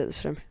gonna end it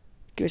this time.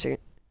 Give me a second.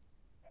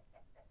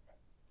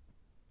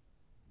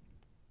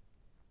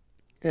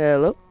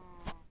 Hello?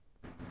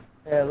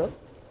 Hello?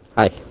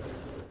 Hi.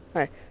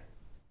 Hi.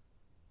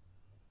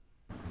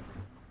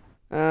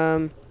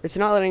 It's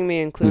not letting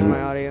me include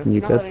my audio. You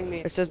good?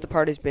 It says the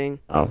party's being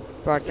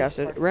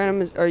broadcasted. Oh.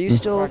 Random, are you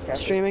still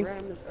streaming?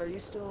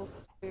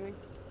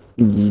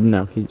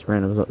 No,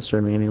 Random's not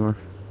streaming anymore.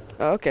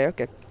 Oh, okay.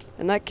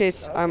 In that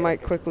case, I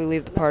might quickly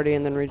leave the party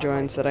and then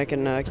rejoin so that I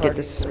can get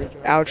this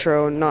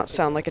outro and not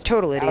sound like a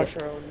total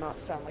idiot.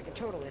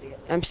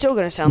 I'm still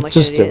gonna sound like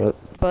an idiot. Do it.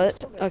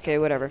 But, okay,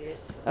 whatever.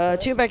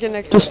 Tune back in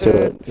next Just do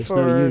episode it. There's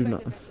for no you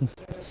not.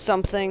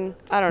 something.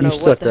 I don't You know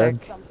suck, what the heck.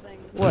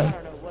 Dad.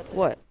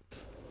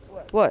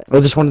 What? I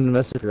just wanted to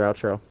mess with your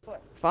outro.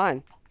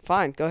 Fine.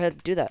 Go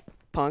ahead, do that,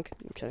 punk.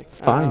 I'm kidding.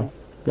 Fine.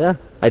 Yeah,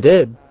 I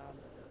did.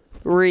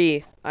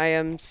 I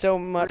am so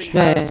much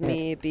has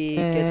me be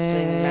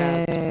getting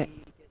mad.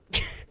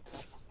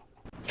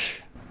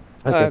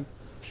 Okay.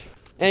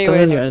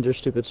 Anyways, you end your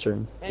stupid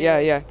stream.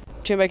 yeah.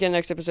 Tune back in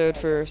next episode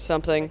for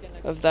something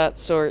of that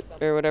sort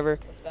or whatever.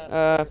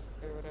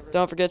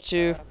 Don't forget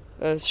to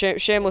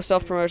shameless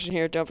self-promotion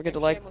here. Don't forget to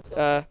like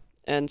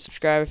and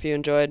subscribe if you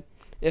enjoyed.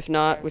 If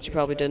not, which you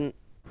probably didn't.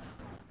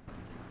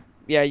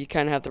 Yeah, you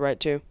kind of have the right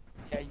to.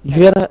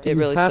 You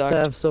really have sucked. to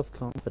have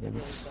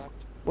self-confidence.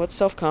 What's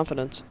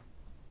self-confidence?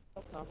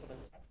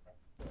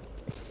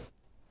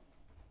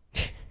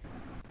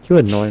 You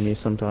annoy me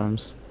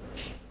sometimes.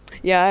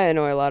 Yeah, I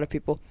annoy a lot of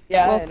people.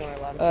 Yeah, Well, I know a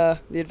lot of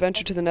the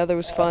adventure to the Nether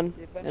was fun,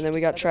 and then we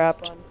got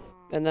trapped,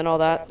 and then all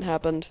that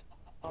happened.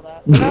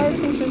 But now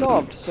everything's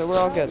resolved, so we're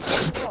all good.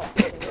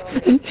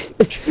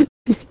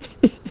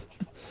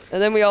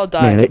 And then we all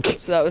died, Manic.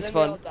 so that was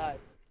fun.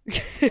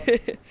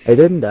 I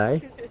didn't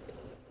die.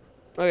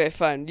 Okay,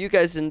 fine. You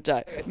guys didn't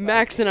die.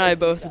 Max and I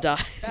both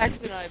died.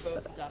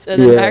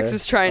 And then Max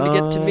was trying to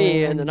get to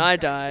me, and then I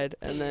died,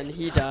 and then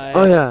he died.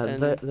 Oh yeah, and...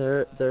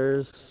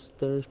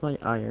 there's my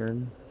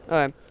iron.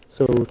 Okay.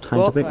 So time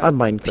Well, to make my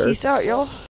minecart. Peace out, y'all.